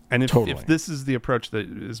 right? And if this is the approach that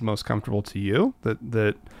is most comfortable to you, that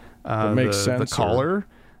makes sense, the caller,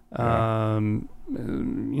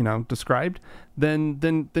 described,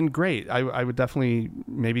 then great. I would definitely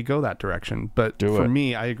maybe go that direction. But for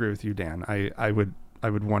me, I agree with you, Dan. I would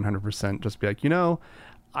 100% just be like,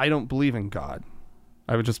 I don't believe in God.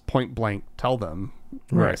 I would just point blank tell them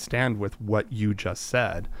where I stand with what you just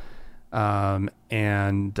said. So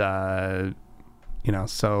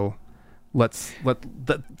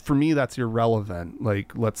for me, that's irrelevant.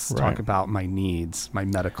 Like, let's talk about my needs, my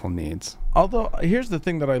medical needs. Although, here's the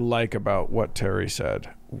thing that I like about what Terry said,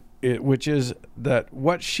 which is that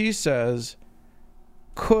what she says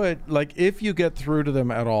could, like, if you get through to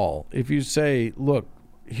them at all, if you say, look,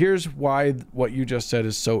 here's why what you just said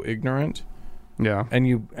is so ignorant. Yeah. And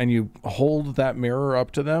you hold that mirror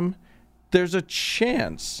up to them, there's a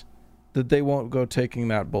chance that they won't go taking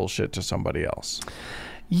that bullshit to somebody else.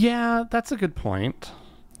 Yeah, that's a good point.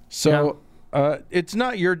 So it's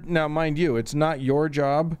not now mind you, it's not your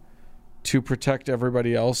job to protect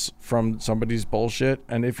everybody else from somebody's bullshit.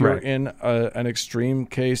 And if you're in an extreme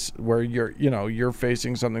case where you're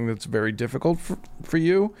facing something that's very difficult for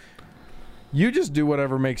you, you just do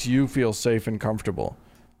whatever makes you feel safe and comfortable.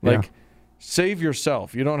 Like, save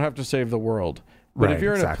yourself. You don't have to save the world. But if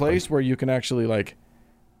you're in a place where you can actually, like,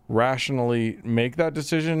 rationally make that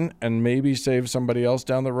decision and maybe save somebody else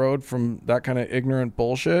down the road from that kind of ignorant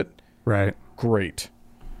bullshit, great.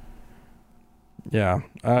 Yeah,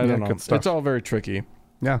 I don't know. It's all very tricky.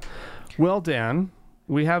 Yeah. Well, Dan,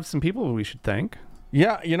 we have some people we should thank.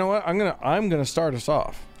 Yeah, you know what? I'm gonna start us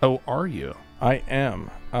off. Oh, are you? I am,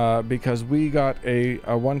 because we got a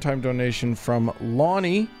one-time donation from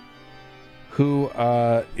Lonnie,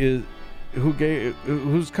 who's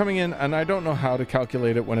coming in, and I don't know how to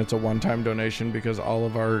calculate it when it's a one-time donation because all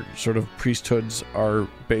of our sort of priesthoods are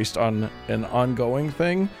based on an ongoing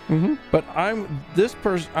thing. Mm-hmm. But I'm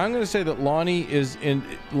going to say that Lonnie is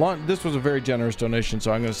this was a very generous donation,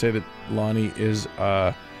 so I'm going to say that Lonnie is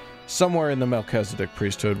somewhere in the Melchizedek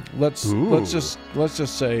priesthood. Let's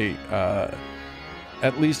just say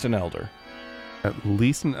at least an elder. At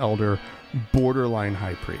least an elder, borderline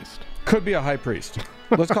high priest. Could be a high priest.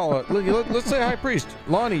 Let's call it. Let's say high priest.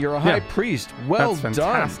 Lonnie, you're a high priest. Well That's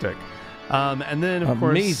done. Fantastic. And then of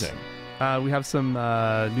Amazing. course, we have some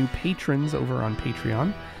new patrons over on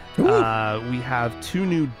Patreon. We have 2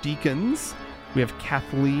 new deacons. We have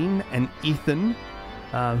Kathleen and Ethan,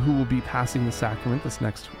 who will be passing the sacrament this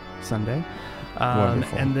next Sunday.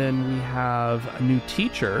 Wonderful. And then we have a new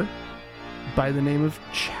teacher by the name of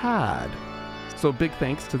Chad. So big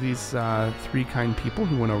thanks to these 3 kind people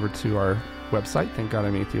who went over to our website,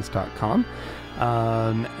 thankgodimatheist.com,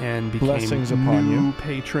 and became Blessings upon new you.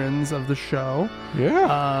 patrons of the show.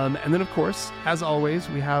 Yeah. And then, of course, as always,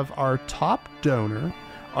 we have our top donor,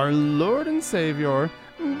 our Lord and Savior,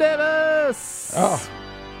 Davis. Oh,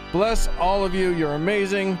 bless all of you. You're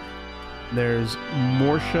amazing. There's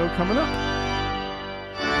more show coming up.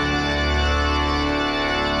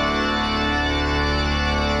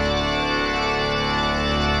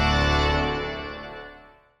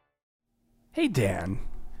 Hey, Dan.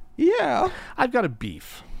 Yeah. I've got a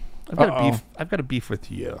beef. I've got a beef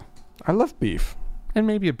with you. I love beef. And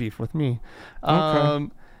maybe a beef with me. Okay.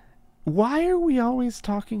 Why are we always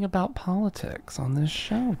talking about politics on this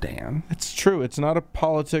show, Dan? It's true. It's not a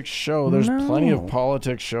politics show. There's plenty of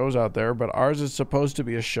politics shows out there, but ours is supposed to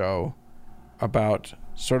be a show about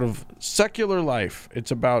sort of secular life.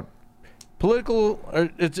 It's about political,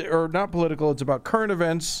 or not political. It's about current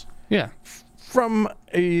events. Yeah. From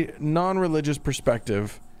a non-religious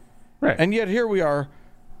perspective. Right. And yet here we are,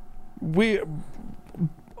 we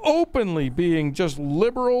openly being just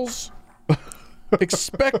liberals,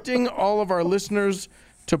 expecting all of our listeners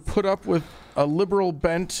to put up with a liberal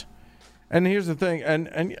bent. And here's the thing, and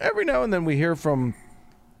every now and then we hear from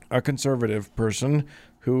a conservative person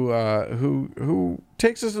who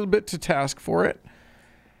takes us a bit to task for it.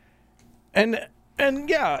 And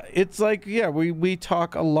yeah, it's like, yeah, we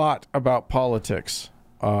talk a lot about politics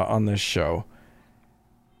on this show.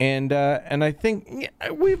 And I think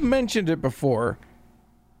we've mentioned it before.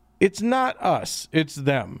 It's not us, it's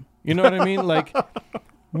them. You know what I mean? Like,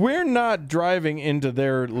 we're not driving into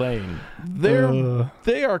their lane.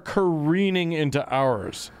 They are careening into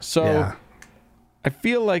ours. So yeah. I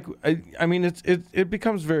feel like, I mean, it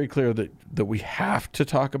becomes very clear that we have to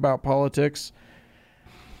talk about politics.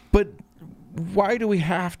 But why do we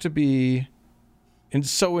have to be and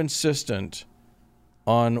so insistent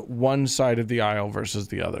on one side of the aisle versus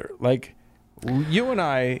the other. Like, you and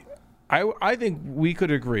I think we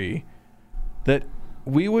could agree that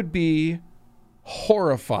we would be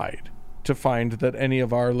horrified to find that any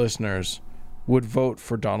of our listeners would vote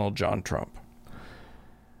for Donald John Trump.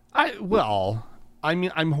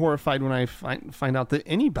 I'm horrified when I find out that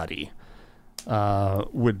anybody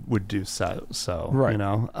would do so. Right. You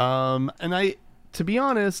know, and to be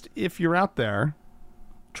honest, if you're out there,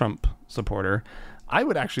 Trump supporter, I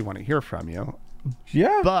would actually want to hear from you.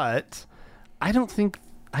 Yeah, but I don't think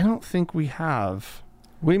we have.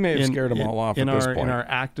 We may have scared them all off at this point. In our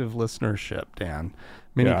active listenership, Dan,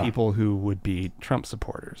 many people who would be Trump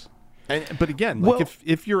supporters. But again, like,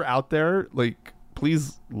 if you're out there, like,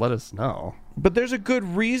 please let us know. But there's a good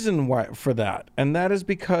reason for that, and that is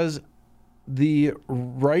because the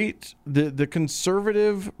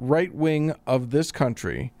conservative right wing of this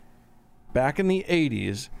country back in the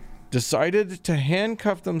 80s decided to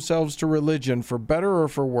handcuff themselves to religion for better or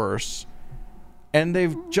for worse, and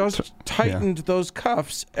they've just tightened those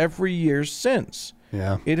cuffs every year since.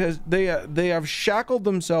 Yeah. They have shackled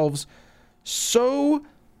themselves so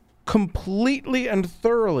completely and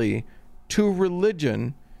thoroughly to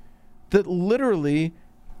religion that literally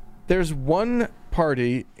there's one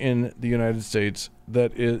party in the United States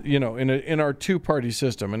that is, you know, in our two-party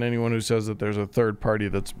system, and anyone who says that there's a third party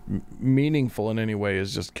that's meaningful in any way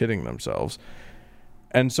is just kidding themselves.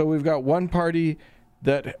 And so we've got one party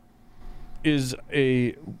that is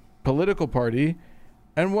a political party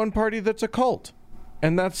and one party that's a cult.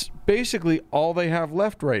 And that's basically all they have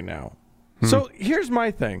left right now. So here's my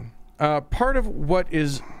thing. Part of what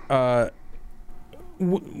is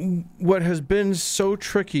what has been so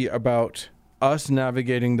tricky about us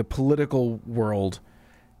navigating the political world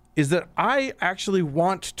is that I actually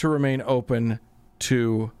want to remain open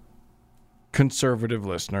to conservative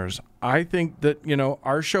listeners. I think that, you know,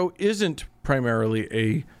 our show isn't primarily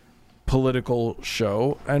a political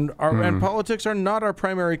show, and and politics are not our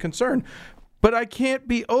primary concern. But I can't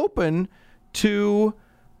be open to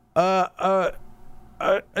a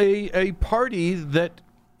party that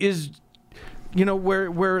is, you know,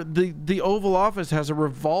 where the Oval Office has a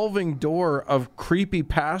revolving door of creepy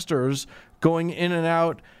pastors going in and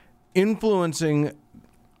out, influencing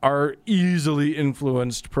our easily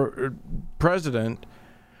influenced president,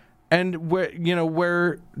 and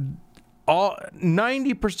where all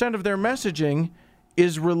 90% of their messaging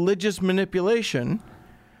is religious manipulation,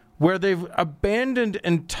 where they've abandoned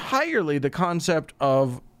entirely the concept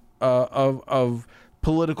of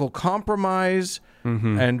political compromise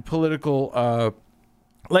and political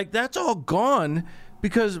like that's all gone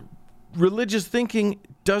because religious thinking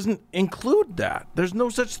doesn't include that. There's no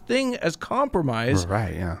such thing as compromise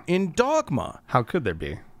in dogma. How could there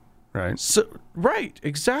be? Right. So right,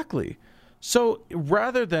 exactly. So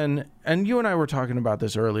rather than, and you and I were talking about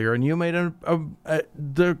this earlier, and you made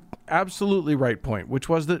the absolutely right point, which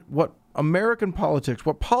was that what American politics,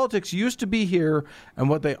 what politics used to be here and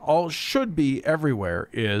what they all should be everywhere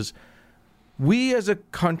is we as a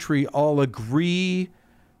country all agree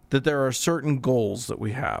that there are certain goals that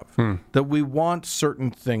we have, that we want certain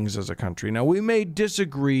things as a country. Now, we may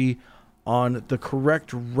disagree on the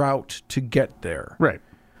correct route to get there. Right.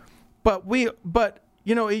 But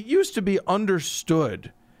you know, it used to be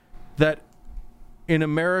understood that in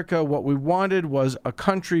America, what we wanted was a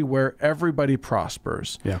country where everybody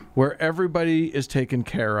prospers, where everybody is taken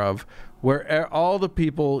care of, where all the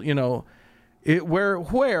people, you know,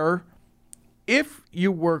 where if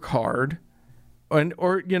you work hard,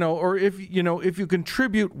 or if you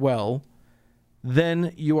contribute well,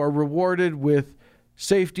 then you are rewarded with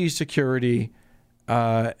safety, security,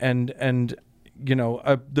 and you know,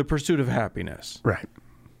 the pursuit of happiness. Right.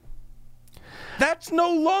 That's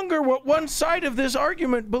no longer what one side of this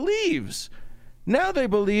argument believes. Now they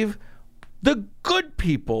believe the good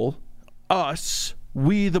people, us,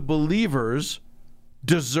 we the believers,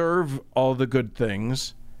 deserve all the good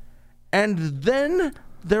things. And then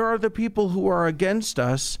there are the people who are against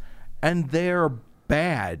us, and they're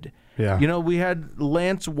bad. Yeah. You know, we had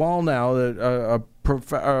Lance Wallnau,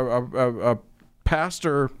 a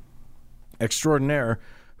pastor extraordinaire,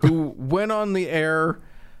 who went on the air,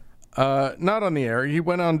 not on the air, he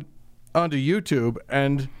went onto YouTube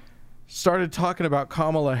and started talking about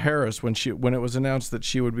Kamala Harris when it was announced that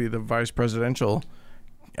she would be the vice presidential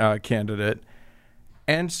candidate,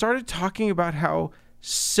 and started talking about how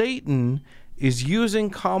Satan is using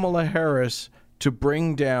Kamala Harris to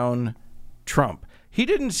bring down Trump. He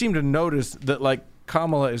didn't seem to notice that, like,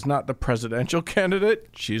 Kamala is not the presidential candidate.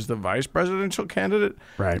 She's the vice presidential candidate.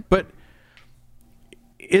 Right. But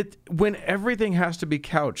when everything has to be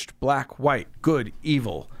couched black, white, good,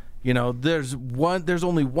 evil. There's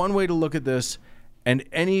only one way to look at this, and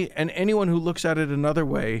anyone who looks at it another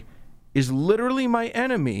way is literally my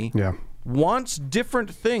enemy. Yeah. Wants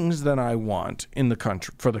different things than I want in the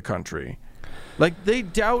country for the country. Like, they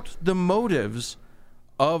doubt the motives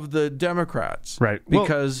of the Democrats, right?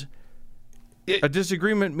 Because a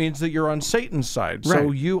disagreement means that you're on Satan's side. So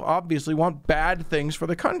right. you obviously want bad things for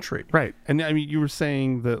the country, right? And I mean, you were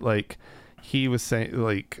saying that, like, he was saying,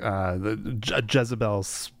 like, the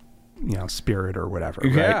Jezebel's, spirit or whatever.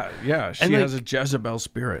 Right? Yeah. She has a Jezebel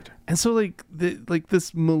spirit, and so like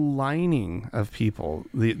this maligning of people,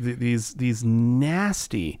 these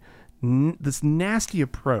nasty, this nasty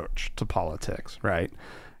approach to politics, right?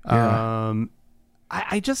 Yeah.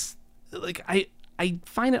 I just like I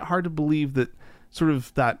find it hard to believe that sort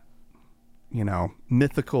of that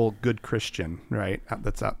mythical good Christian, right?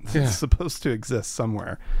 That's supposed to exist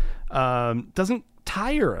somewhere, doesn't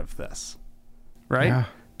tire of this, right? Yeah.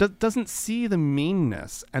 Doesn't see the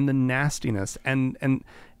meanness and the nastiness and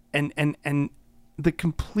the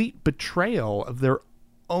complete betrayal of their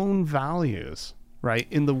own values, right?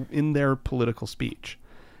 In their political speech.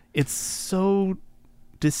 It's so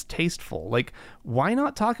distasteful. Like, why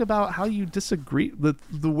not talk about how you disagree,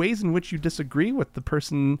 the ways in which you disagree with the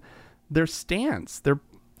person, their stance,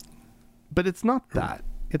 but it's not that.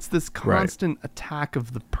 It's this constant attack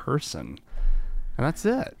of the person. And that's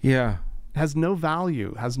it. Yeah. Has no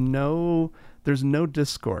value, there's no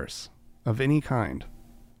discourse of any kind.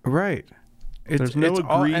 Right. There's no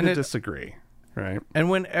agree to disagree, right? And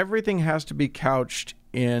when everything has to be couched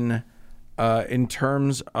in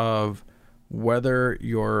terms of whether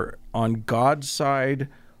you're on God's side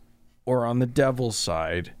or on the devil's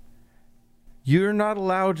side, you're not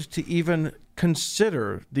allowed to even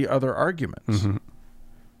consider the other arguments. Mm-hmm.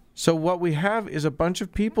 So what we have is a bunch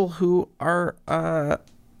of people who are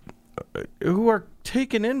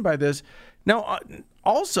taken in by this. Now,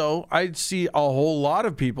 also, I see a whole lot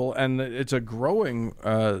of people, and it's a growing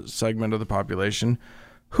segment of the population,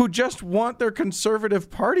 who just want their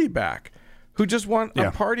conservative party back, who just want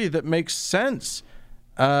a party that makes sense,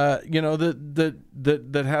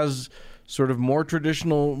 that has sort of more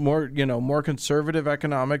traditional, more conservative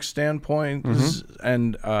economic standpoints, mm-hmm.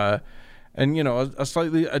 and a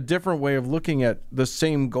slightly different way of looking at the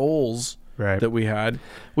same goals that we had.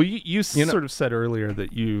 Well, you sort of said earlier that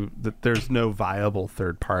there's no viable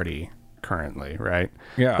third party currently, right?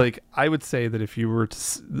 Yeah. Like, I would say that if you were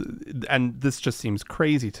to, and this just seems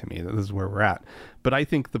crazy to me that this is where we're at, but I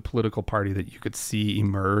think the political party that you could see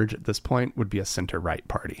emerge at this point would be a center-right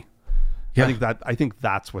party. Yeah. I think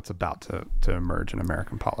that's what's about to emerge in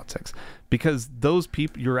American politics, because those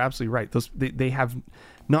people, you're absolutely right. They have,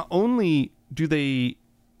 not only do they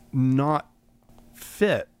not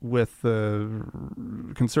fit with the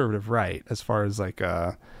conservative right as far as like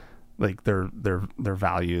their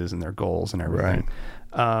values and their goals and everything,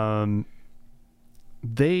 right.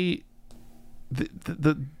 The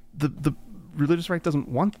religious right doesn't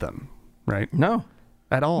want them, right? No.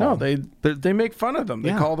 At all. No, they make fun of them.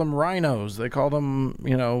 They call them rhinos. They call them,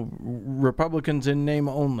 Republicans in name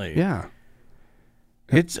only. Yeah.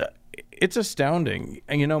 It's astounding.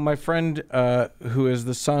 And, my friend who is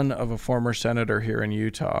the son of a former senator here in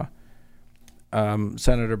Utah,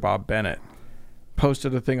 Senator Bob Bennett,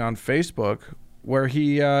 posted a thing on Facebook where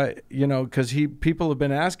he, because people have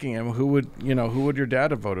been asking him, who would your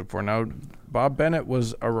dad have voted for? Now, Bob Bennett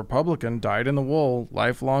was a Republican, dyed in the wool,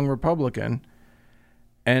 lifelong Republican.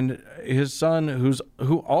 And his son,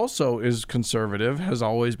 who also is conservative, has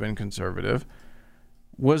always been conservative,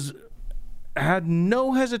 had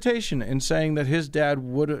no hesitation in saying that his dad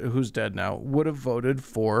who's dead now, would have voted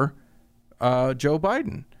for Joe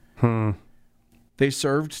Biden. They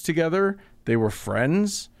served together. They were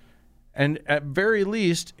friends, and at very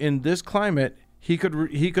least in this climate, he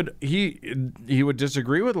would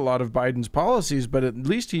disagree with a lot of Biden's policies, but at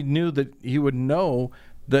least he knew that he would know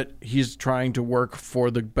that he's trying to work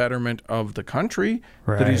for the betterment of the country,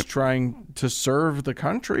 that he's trying to serve the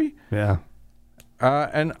country. Yeah.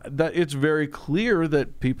 And that it's very clear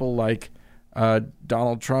that people like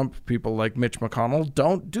Donald Trump, people like Mitch McConnell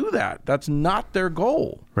don't do that. That's not their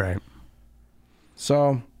goal. Right.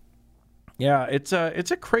 So, yeah, it's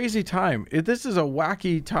a crazy time. This is a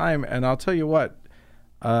wacky time, and I'll tell you what,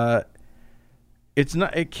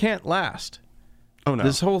 it can't last. Oh no!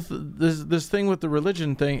 This whole this thing with the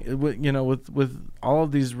religion thing, with all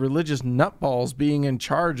of these religious nutballs being in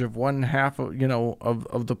charge of one half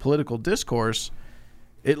of the political discourse,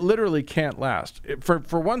 it literally can't last.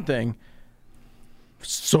 For one thing,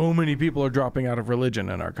 so many people are dropping out of religion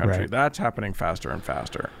in our country. Right. That's happening faster and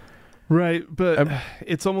faster. Right, but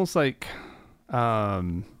it's almost like, I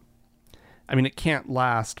mean, it can't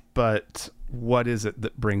last, but what is it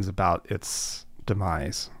that brings about its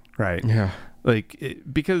demise, right? Yeah. Like,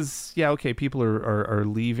 because, yeah, okay, people are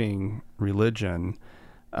leaving religion,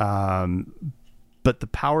 but the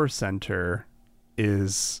power center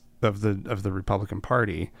is of the Republican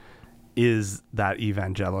Party is that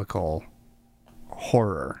evangelical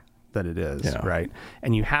horror that it is, Yeah. right?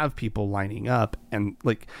 And you have people lining up and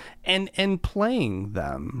like and playing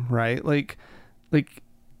them, right? Like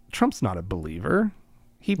Trump's not a believer.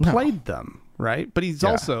 He played them, right? But he's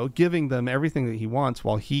also giving them everything that he wants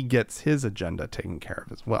while he gets his agenda taken care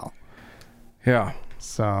of as well. Yeah.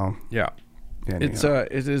 So, Yeah. anyhow.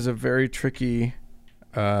 It is a very tricky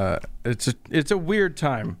it's a weird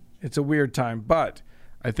time. It's a weird time, but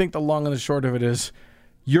I think the long and the short of it is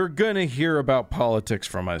you're going to hear about politics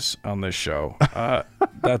from us on this show.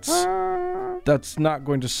 That's not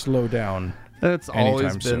going to slow down. It's always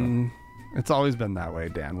anytime been soon. it's always been that way,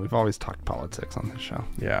 Dan. We've always talked politics on this show.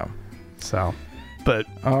 Yeah. So, but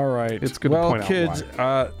All right. It's good to point out kids,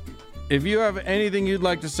 if you have anything you'd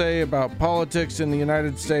like to say about politics in the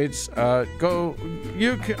United States, write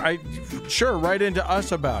into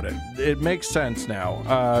us about it. It makes sense now.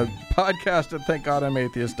 Podcast at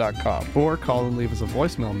thankgodimatheist.com. or call and leave us a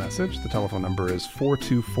voicemail message. The telephone number is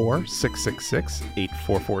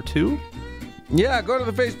 424-666-8442. Yeah, go to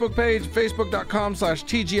the Facebook page,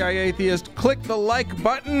 facebook.com/TGIAtheist. Click the like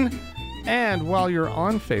button. And while you're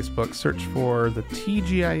on Facebook, search for the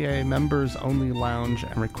TGIA Members Only Lounge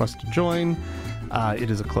and request to join.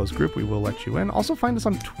 It is a closed group. We will let you in. Also find us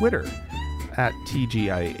on Twitter at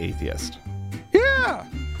TGIA Atheist. Yeah.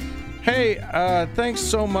 Hey, thanks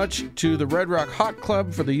so much to the Red Rock Hot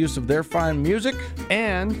Club for the use of their fine music.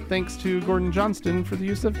 And thanks to Gordon Johnston for the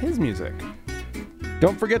use of his music.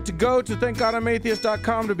 Don't forget to go to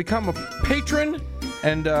thankgodimatheist.com to become a patron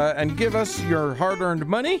and give us your hard-earned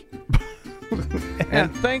money.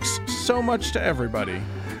 And thanks so much to everybody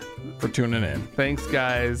for tuning in. Thanks,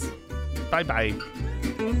 guys. Bye-bye.